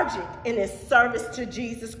lethargic in its service to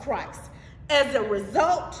Jesus Christ. As a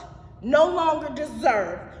result, no longer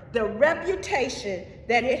deserved the reputation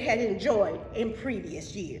that it had enjoyed in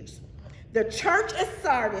previous years. The church at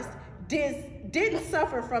Sardis didn't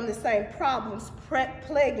suffer from the same problems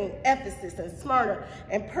plaguing Ephesus and Smyrna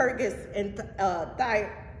and Pergus and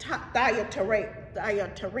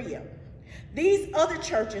Thyatira. These other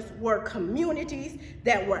churches were communities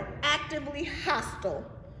that were actively hostile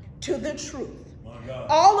to the truth.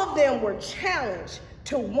 All of them were challenged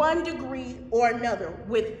to one degree or another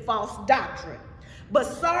with false doctrine. But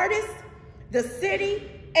Sardis, the city,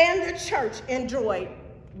 and the church enjoyed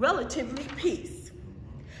relatively peace.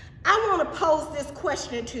 I want to pose this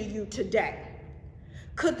question to you today.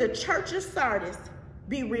 Could the church of Sardis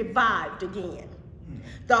be revived again?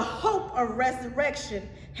 The hope of resurrection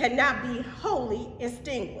had not been wholly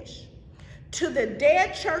extinguished. To the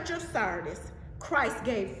dead church of Sardis, Christ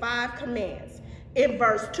gave 5 commands. In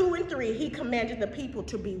verse 2 and 3, he commanded the people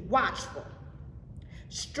to be watchful,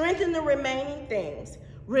 strengthen the remaining things,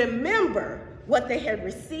 remember what they had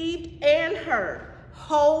received and heard,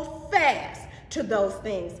 hold fast to those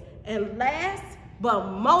things, and last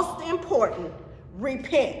but most important,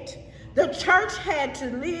 repent. The church had to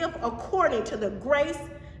live according to the grace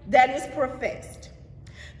that is professed.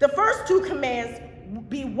 The first 2 commands: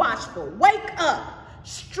 be watchful, wake up,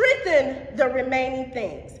 strengthen the remaining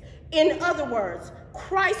things. In other words,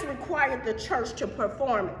 Christ required the church to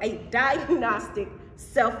perform a diagnostic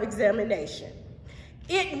self-examination.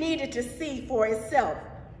 It needed to see for itself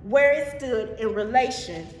where it stood in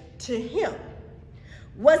relation to him.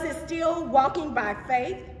 Was it still walking by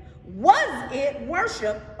faith? Was it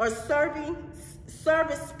worship or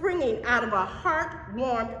service springing out of a heart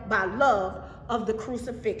warmed by love of the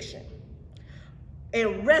crucifixion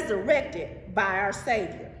and resurrected by our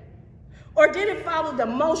Savior? Or did it follow the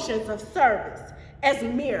motions of service as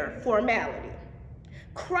mere formality?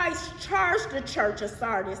 Christ charged the church of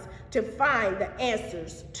Sardis to find the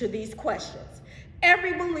answers to these questions.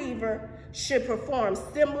 Every believer should perform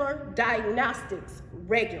similar diagnostics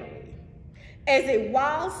regularly, as a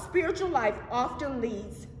wild spiritual life often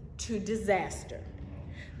leads to disaster.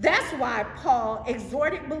 That's why Paul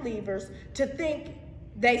exhorted believers to think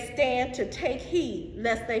they stand to take heed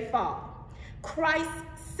lest they fall. Christ's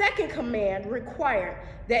second command required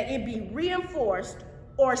that it be reinforced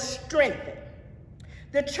or strengthened.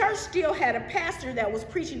 The church still had a pastor that was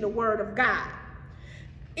preaching the word of God.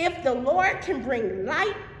 If the Lord can bring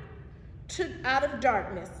light out of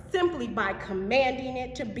darkness simply by commanding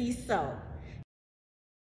it to be so,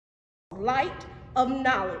 light of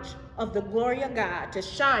knowledge of the glory of God to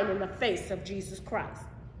shine in the face of Jesus Christ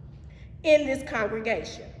in this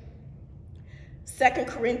congregation. 2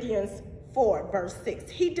 Corinthians 4, verse 6.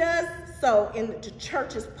 He does so in the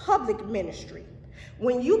church's public ministry.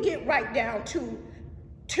 When you get right down to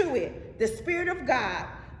it, the Spirit of God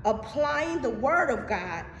applying the Word of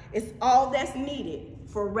God is all that's needed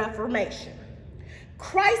for reformation.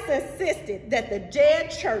 Christ insisted that the dead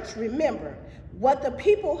church remember what the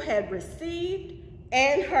people had received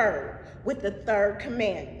and heard with the third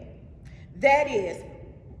commandment. That is,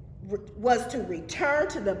 was to return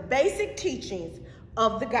to the basic teachings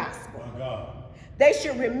of the gospel. They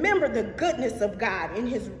should remember the goodness of God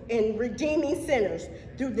in redeeming sinners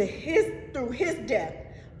through his death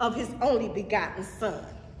of his only begotten Son.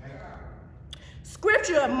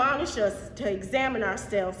 Scripture admonishes us to examine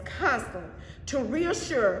ourselves constantly, to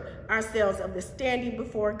reassure ourselves of the standing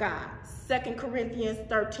before God. 2 Corinthians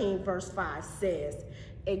 13, verse 5 says,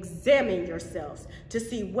 examine yourselves to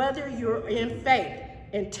see whether you're in faith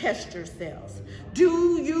and test yourselves.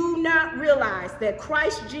 Do you not realize that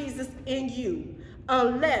Christ Jesus in you,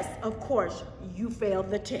 unless, of course, you fail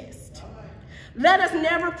the test? Let us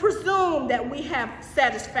never presume that we have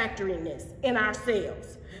satisfactoriness in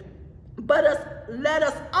ourselves, but let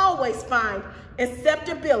us always find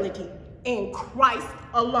acceptability in Christ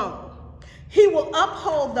alone. He will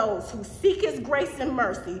uphold those who seek his grace and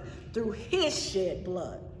mercy through his shed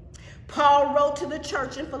blood. Paul wrote to the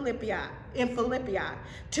church in Philippi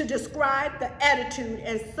to describe the attitude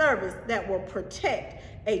and service that will protect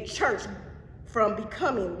a church from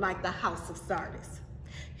becoming like the house of Sardis.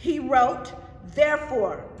 He wrote,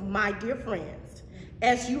 therefore, my dear friends,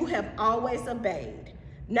 as you have always obeyed,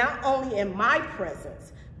 not only in my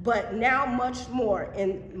presence, but now much more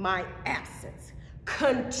in my absence,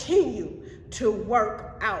 continue to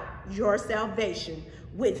work out your salvation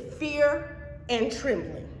with fear and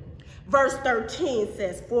trembling. Verse 13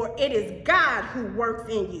 says, for it is God who works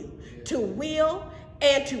in you to will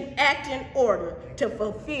and to act in order to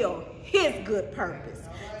fulfill his good purpose.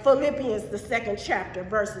 Philippians, the 2nd chapter,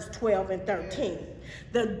 verses 12 and 13.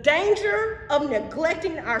 The danger of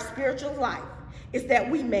neglecting our spiritual life is that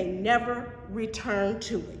we may never return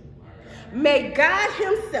to it. May God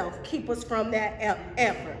himself keep us from that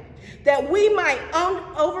effort, that we might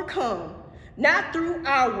overcome, not through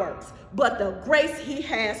our works, but the grace he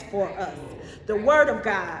has for us. The word of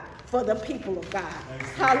God for the people of God.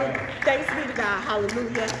 Thanks be to God.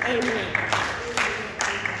 Hallelujah. Amen.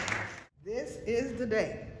 This is the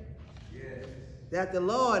day that the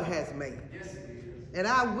Lord has made, and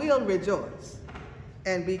I will rejoice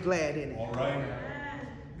and be glad in it. All right.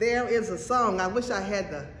 There is a song, I wish I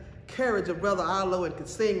had the courage of Brother Arlo and could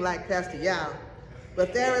sing like Pastor Yow,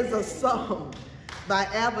 but there is a song by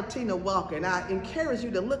Albertina Walker, and I encourage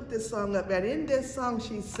you to look this song up. And in this song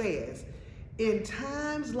she says, in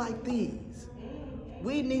times like these,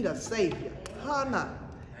 we need a Savior.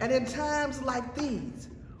 And in times like these,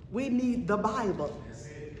 We need the Bible.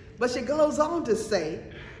 But she goes on to say,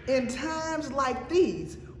 in times like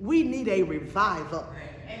these, we need a revival.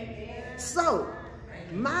 So,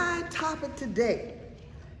 my topic today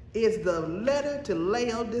is the letter to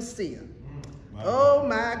Laodicea. Oh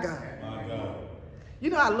my God. You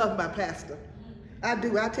know I love my pastor. I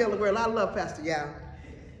do. I tell the world I love Pastor Yow.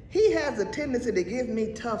 He has a tendency to give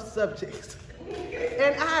me tough subjects.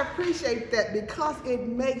 And I appreciate that because it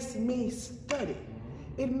makes me study.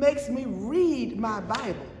 It makes me read my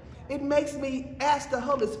Bible. It makes me ask the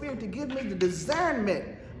Holy Spirit to give me the discernment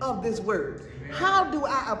of this word. How do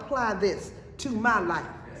I apply this to my life?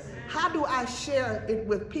 How do I share it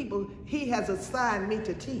with people he has assigned me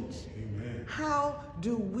to teach? Amen. How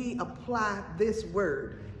do we apply this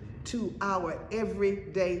word to our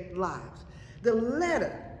everyday lives? The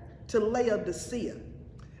letter to Laodicea.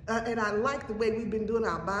 And I like the way we've been doing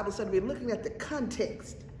our Bible study. We're looking at the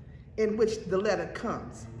context in which the letter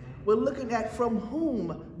comes. We're looking at from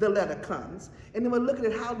whom the letter comes. And then we're looking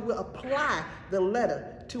at how we apply the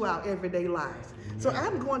letter to our everyday lives. So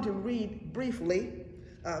I'm going to read briefly,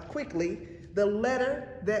 quickly, the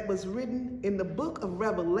letter that was written in the book of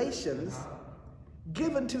Revelations,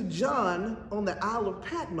 given to John on the Isle of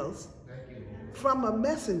Patmos from a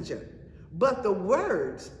messenger. But the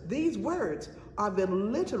words, these words, are the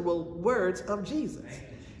literal words of Jesus.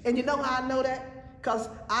 And you know how I know that? Because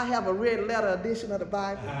I have a red letter edition of the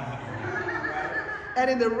Bible. And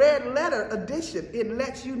in the red letter edition, it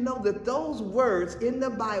lets you know that those words in the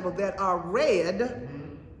Bible that are read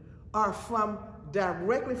are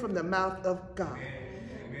directly from the mouth of God.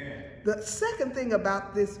 Amen. The second thing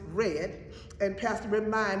about this read, and Pastor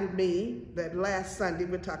reminded me that last Sunday,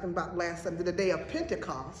 we're talking about last Sunday, the day of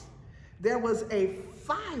Pentecost, there was a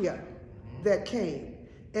fire that came,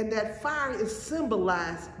 and that fire is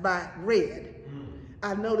symbolized by red.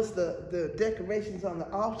 I noticed the decorations on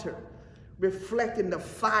the altar reflecting the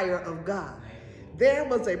fire of God. There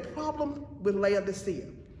was a problem with Laodicea.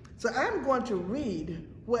 So I'm going to read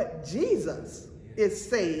what Jesus is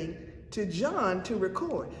saying to John to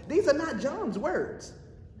record. These are not John's words.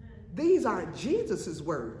 These are Jesus's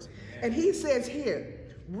words. And he says here,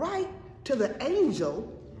 write to the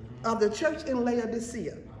angel of the church in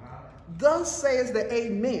Laodicea. Thus says the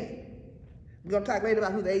Amen. We're going to talk later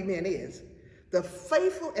about who the Amen is. The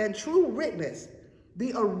faithful and true witness,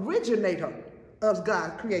 the originator of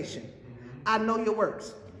God's creation. I know your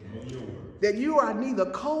works. That you are neither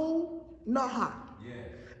cold nor hot.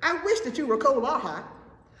 I wish that you were cold or hot.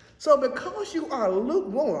 So because you are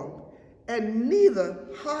lukewarm and neither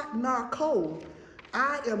hot nor cold,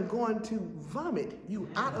 I am going to vomit you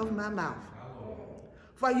out of my mouth.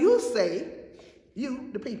 For you say, you,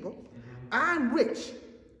 the people, I'm rich.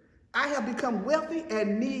 I have become wealthy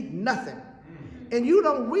and need nothing. And you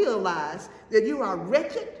don't realize that you are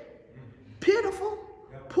wretched, pitiful,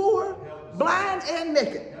 poor, blind, and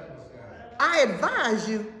naked. I advise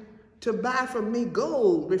you to buy from me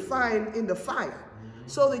gold refined in the fire,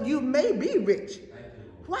 so that you may be rich,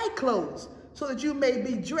 white clothes, so that you may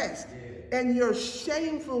be dressed, and your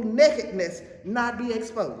shameful nakedness not be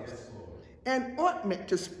exposed, and ointment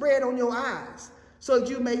to spread on your eyes, so that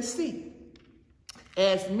you may see.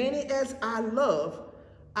 As many as I love,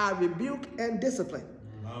 I rebuke and discipline.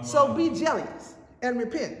 So be jealous and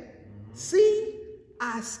repent. See,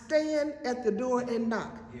 I stand at the door and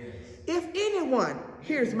knock. If anyone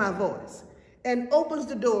hears my voice and opens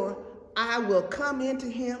the door, I will come into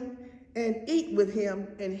him and eat with him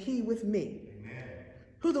and he with me.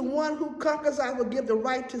 Who the one who conquers, I will give the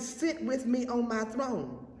right to sit with me on my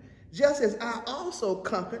throne, just as I also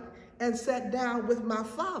conquered and sat down with my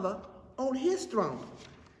Father on his throne.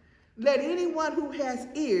 Let anyone who has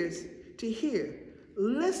ears to hear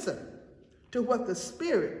listen to what the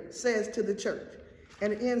Spirit says to the church.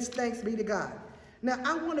 And it ends, thanks be to God. Now,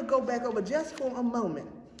 I want to go back over just for a moment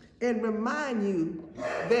and remind you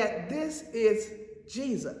that this is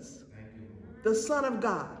Jesus, the Son of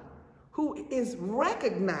God, who is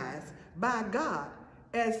recognized by God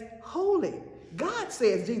as holy. God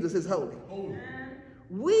says Jesus is holy.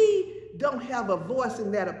 We don't have a voice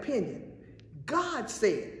in that opinion. God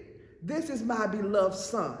said, this is my beloved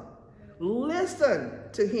Son. Listen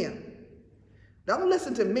to him. Don't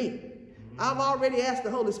listen to me. I've already asked the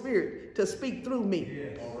Holy Spirit to speak through me.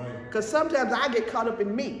 Because sometimes I get caught up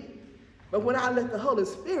in me. But when I let the Holy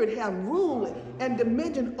Spirit have rule and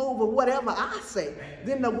dominion over whatever I say,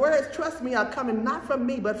 then the words, trust me, are coming not from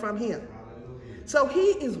me, but from him. So he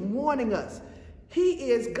is warning us.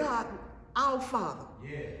 He is God, our Father.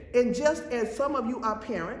 And just as some of you are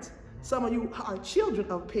parents, some of you are children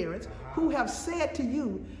of parents who have said to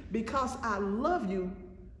you, because I love you,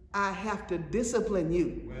 I have to discipline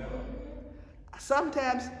you.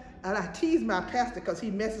 Sometimes, and I tease my pastor because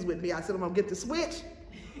he messes with me. I said, I'm going to get the switch.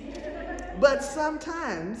 But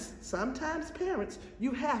sometimes parents,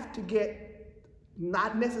 you have to get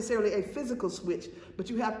not necessarily a physical switch, but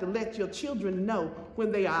you have to let your children know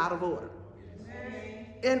when they are out of order.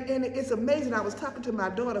 And it's amazing. I was talking to my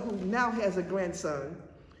daughter who now has a grandson,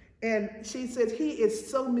 and she says he is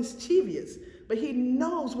so mischievous, but he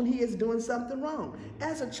knows when he is doing something wrong.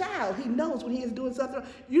 As a child, he knows when he is doing something wrong.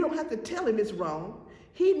 You don't have to tell him it's wrong.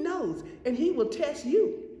 He knows, and he will test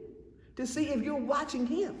you to see if you're watching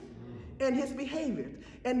him and his behavior.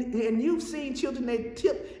 And you've seen children, they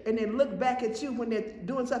tip and they look back at you when they're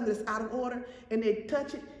doing something that's out of order, and they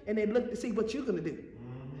touch it and they look to see what you're going to do.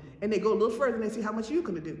 And they go a little further and they see how much you're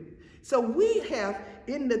going to do. So we have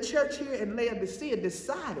in the church here in Laodicea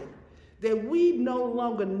decided that we no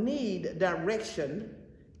longer need direction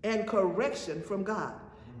and correction from God.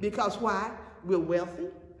 Because why? We're wealthy.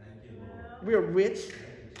 We're rich.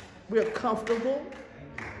 We're comfortable.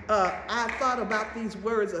 I thought about these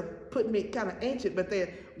words of putting me kind of ancient, but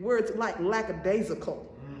they're words like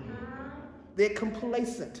lackadaisical. They're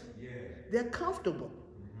complacent. They're comfortable.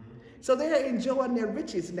 So they're enjoying their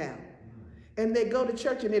riches now. And they go to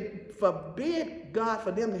church and it forbid God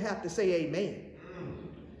for them to have to say amen.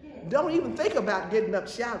 Don't even think about getting up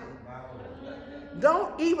shouting.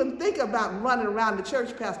 Don't even think about running around the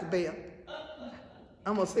church, Pastor Bell.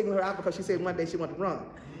 I'm going to single her out because she said one day she wanted to run.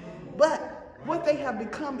 But what they have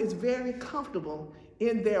become is very comfortable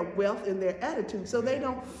in their wealth, in their attitude, so they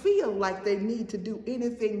don't feel like they need to do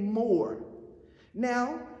anything more.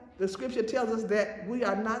 Now, the scripture tells us that we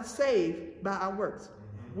are not saved by our works.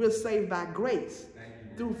 We're saved by grace,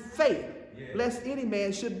 through faith, lest any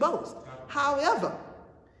man should boast. However,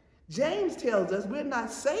 James tells us we're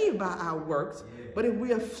not saved by our works, but if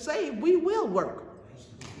we are saved, we will work.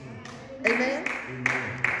 Amen?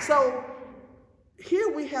 So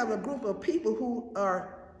here we have a group of people who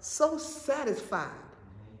are so satisfied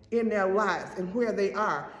in their lives and where they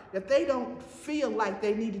are that they don't feel like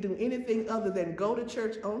they need to do anything other than go to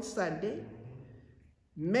church on Sunday,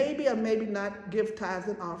 maybe or maybe not give tithes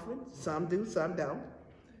and offerings. Some do, some don't.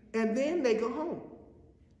 And then they go home.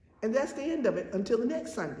 And that's the end of it until the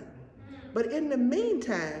next Sunday. But in the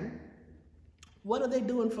meantime, what are they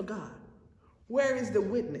doing for God? Where is the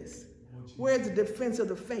witness? Where is the defense of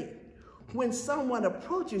the faith? When someone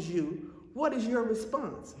approaches you, what is your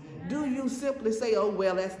response? Do you simply say, oh,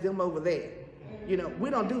 well, that's them over there? You know, we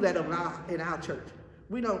don't do that in our church.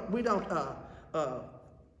 We don't,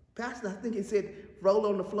 Pastor, I think he said, roll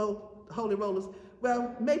on the floor, holy rollers.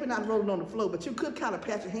 Well, maybe not rolling on the floor, but you could kind of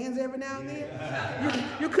pat your hands every now and then.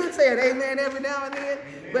 You could say an amen every now and then.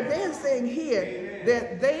 But they're saying here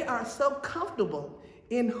that they are so comfortable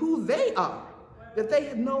in who they are that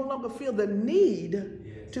they no longer feel the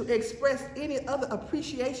need to express any other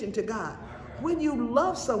appreciation to God. When you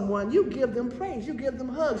love someone, you give them praise, you give them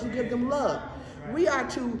hugs, you give them love. We are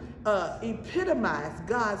to epitomize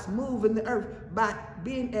God's move in the earth by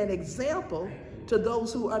being an example to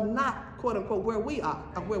those who are not, quote unquote, where we are,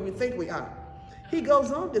 or where we think we are. He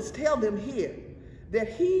goes on to tell them here that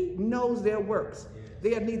he knows their works.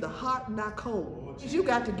 They are neither hot nor cold. You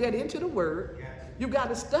got to get into the word. You got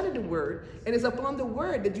to study the word, and it's upon the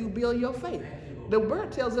word that you build your faith. The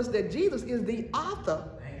word tells us that Jesus is the author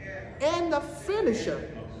and the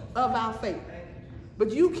finisher of our faith.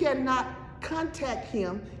 But you cannot contact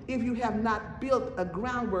him if you have not built a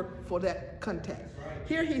groundwork for that contact.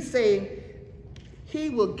 Here he's saying he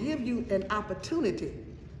will give you an opportunity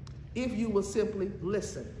if you will simply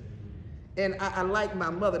listen. And I like my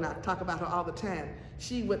mother, and I talk about her all the time.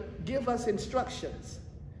 She would give us instructions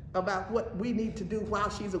about what we need to do while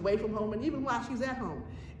she's away from home and even while she's at home.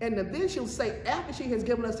 And then she'll say, after she has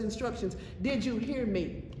given us instructions, did you hear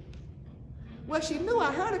me? Well, she knew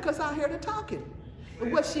I heard her because I heard her talking.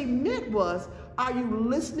 But what she meant was, are you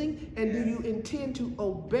listening and do you intend to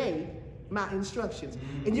obey my instructions?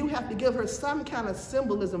 And you have to give her some kind of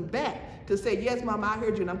symbolism back to say, yes, Mama, I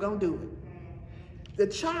heard you and I'm going to do it. The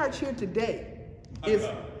charge here today is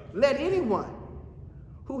let anyone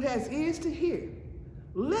who has ears to hear,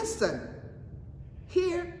 listen.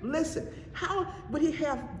 Hear, listen. How would he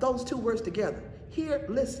have those two words together? Hear,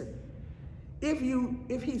 listen. If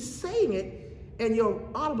he's saying it and your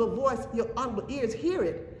audible voice, your audible ears hear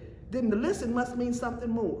it, then the listen must mean something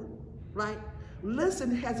more, right?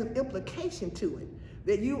 Listen has an implication to it,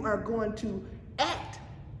 that you are going to act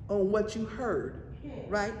on what you heard,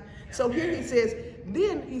 right? So here he says,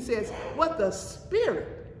 then he says, what the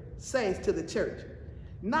Spirit says to the church,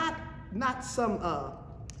 not some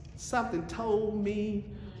something told me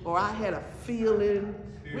or I had a feeling.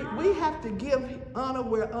 We have to give honor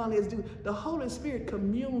where honor is due. The Holy Spirit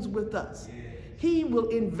communes with us. He will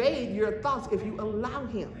invade your thoughts if you allow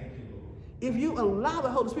him. If you allow the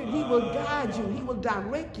Holy Spirit, he will guide you. He will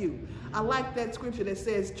direct you. I like that scripture that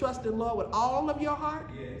says, trust the Lord with all of your heart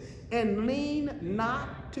and lean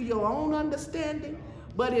not to your own understanding,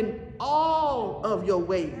 but in all of your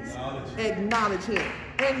ways acknowledge him,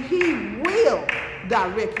 and he will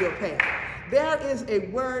direct your path. There is a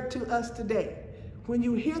word to us today. When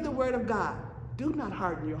you hear the word of God, do not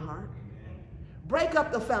harden your heart. Break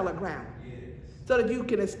up the fallow ground so that you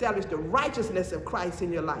can establish the righteousness of Christ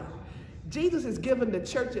in your life. Jesus is giving the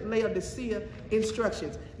church at Laodicea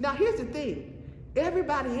instructions. Now here's the thing.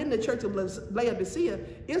 Everybody in the church of Laodicea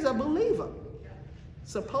is a believer,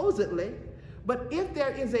 supposedly. But if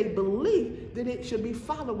there is a belief, then it should be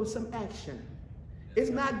followed with some action.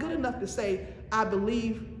 It's not good enough to say, I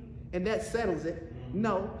believe, and that settles it.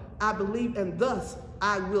 No, I believe, and thus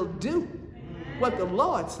I will do what the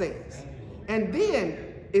Lord says. And then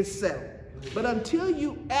it's settled. But until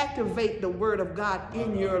you activate the word of God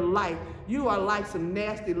in your life, you are like some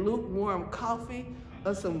nasty lukewarm coffee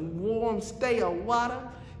or some warm stale water.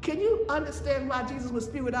 Can you understand why Jesus would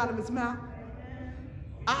spew it out of his mouth?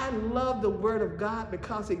 I love the word of God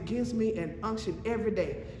because it gives me an unction every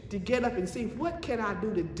day to get up and see, what can I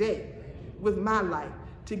do today with my life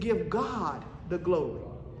to give God the glory?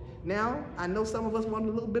 Now, I know some of us want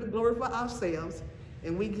a little bit of glory for ourselves,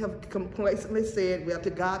 and we have complacently said, well, to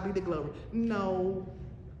God be the glory. No,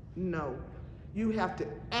 no. You have to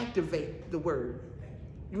activate the word.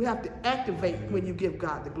 You have to activate when you give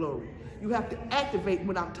God the glory. You have to activate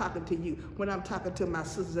when I'm talking to you, when I'm talking to my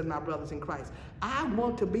sisters and my brothers in Christ. I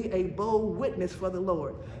want to be a bold witness for the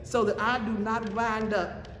Lord so that I do not wind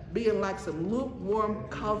up being like some lukewarm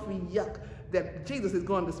coffee yuck that Jesus is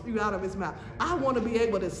going to spew out of his mouth. I want to be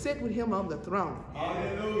able to sit with him on the throne.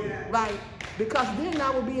 Hallelujah. Right? Because then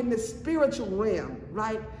I will be in the spiritual realm,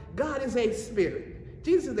 right? God is a spirit.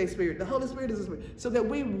 Jesus is a spirit. The Holy Spirit is a spirit. So that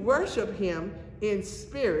we worship him in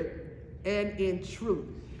spirit and in truth.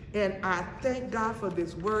 And I thank God for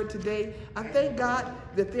this word today. I thank God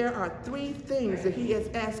that there are 3 things that he has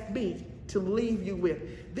asked me to leave you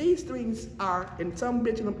with. These things are, and some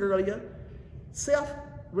mentioned them earlier,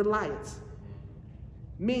 self-reliance.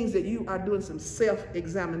 Means that you are doing some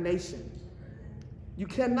self-examination. You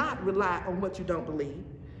cannot rely on what you don't believe.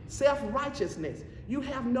 Self-righteousness. You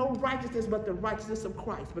have no righteousness but the righteousness of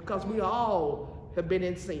Christ, because we all have been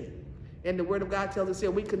in sin. And the word of God tells us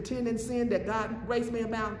here, we contend in sin that God grace may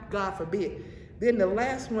abound, God forbid. Then the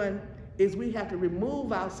last one is we have to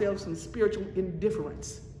remove ourselves from spiritual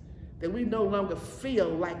indifference, that we no longer feel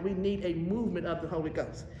like we need a movement of the Holy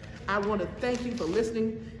Ghost. I want to thank you for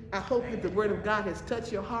listening. I hope that the word of God has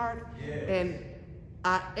touched your heart. And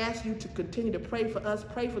I ask you to continue to pray for us,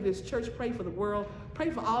 pray for this church, pray for the world,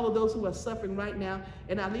 pray for all of those who are suffering right now.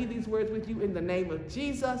 And I leave these words with you in the name of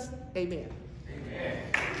Jesus. Amen. Amen.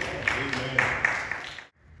 Amen.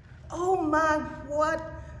 Oh my, what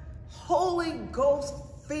Holy Ghost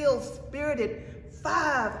filled, spirited,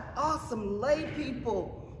 5 awesome lay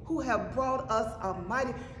people who have brought us a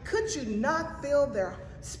mighty. Could you not feel their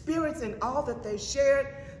spirits in all that they shared?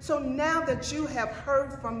 So now that you have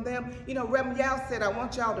heard from them, you know, Miller-Yow said, I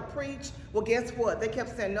want y'all to preach. Well, guess what? They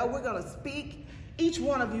kept saying, no, we're going to speak. Each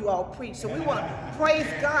one of you all preach. So we want to praise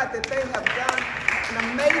God that they have done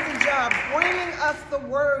an amazing job bringing us the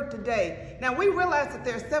word today. Now, we realize that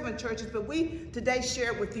there are 7 churches, but we today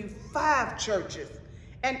shared with you 5 churches.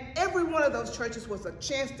 And every one of those churches was a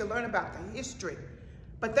chance to learn about the history.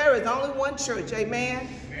 But there is only one church, amen?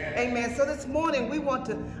 Amen? Amen. So this morning we want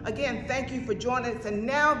to, again, thank you for joining us. And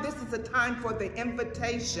now this is the time for the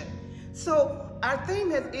invitation. So our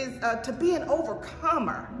theme is to be an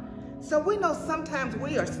overcomer. So we know sometimes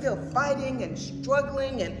we are still fighting and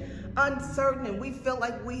struggling and uncertain, and we feel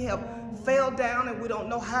like we have fell down and we don't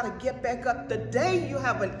know how to get back up. Today you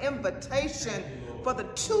have an invitation for the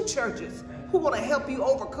 2 churches who want to help you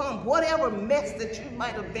overcome whatever mess that you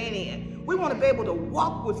might have been in. We want to be able to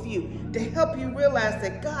walk with you to help you realize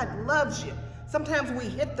that God loves you. Sometimes we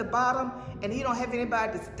hit the bottom and you don't have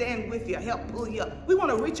anybody to stand with you, help pull you up. We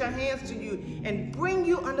want to reach our hands to you and bring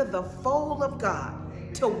you under the fold of God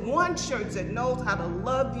to one church that knows how to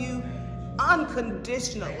love you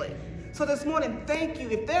unconditionally. So this morning, thank you.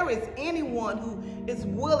 If there is anyone who is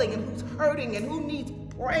willing and who's hurting and who needs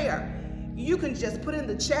prayer, you can just put in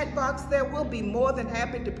the chat box there. We'll be more than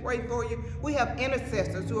happy to pray for you. We have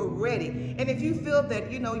intercessors who are ready. And if you feel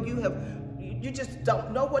that, you know, you just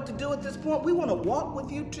don't know what to do at this point, we want to walk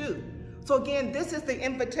with you too. So again, this is the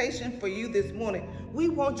invitation for you this morning. We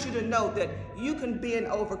want you to know that you can be an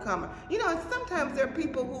overcomer. You know, and sometimes there are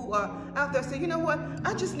people who are out there saying, you know what,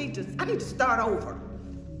 I need to start over.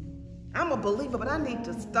 I'm a believer, but I need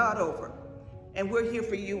to start over. And we're here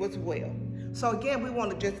for you as well. So again, we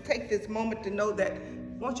want to just take this moment to know that,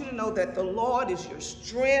 want you to know that the Lord is your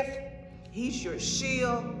strength, He's your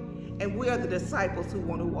shield, and we are the disciples who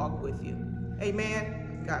want to walk with you.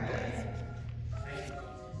 Amen. God bless.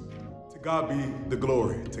 To God be the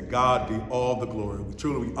glory. To God be all the glory.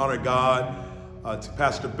 We honor God, to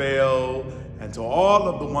Pastor Bell, and to all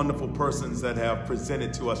of the wonderful persons that have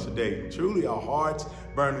presented to us today. Truly, our hearts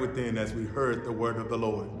burn within as we heard the word of the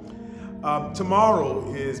Lord.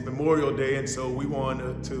 Tomorrow is Memorial Day, and so we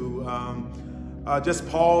want to just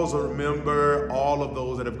pause or remember all of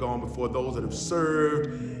those that have gone before, those that have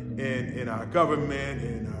served in our government,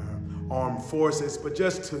 in our armed forces, but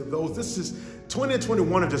just to those,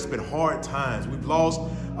 2021 have just been hard times. We've lost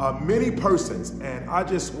many persons, and I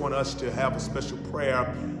just want us to have a special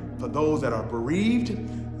prayer for those that are bereaved,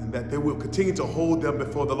 and that they will continue to hold them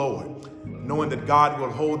before the Lord, knowing that God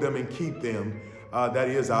will hold them and keep them. That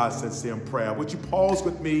is our sincere prayer. Would you pause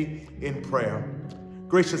with me in prayer?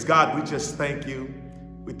 Gracious God, we just thank you.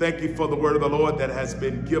 We thank you for the word of the Lord that has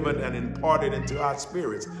been given and imparted into our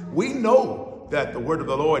spirits. We know that the word of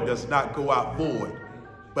the Lord does not go out void,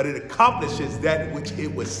 but it accomplishes that which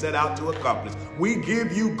it was set out to accomplish. We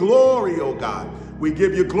give you glory, oh God. We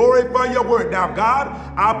give you glory for your word. Now, God,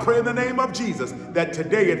 I pray in the name of Jesus that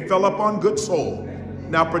today it fell upon good soil.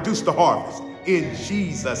 Now produce the harvest in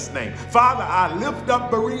Jesus' name. Father, I lift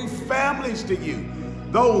up bereaved families to you,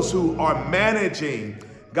 those who are managing,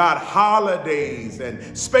 God, holidays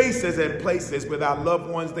and spaces and places with our loved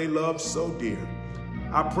ones they love so dear.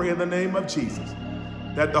 I pray in the name of Jesus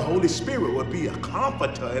that the Holy Spirit will be a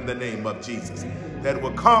comforter in the name of Jesus, that it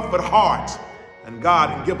will comfort hearts, and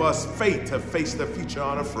God, and give us faith to face the future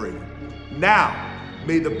unafraid. Now,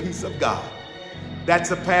 may the peace of God that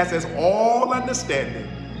surpasses all understanding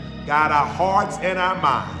guide our hearts and our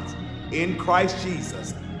minds in Christ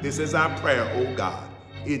Jesus. This is our prayer, oh God,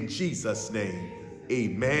 in Jesus' name.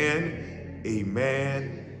 Amen,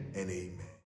 amen, and amen.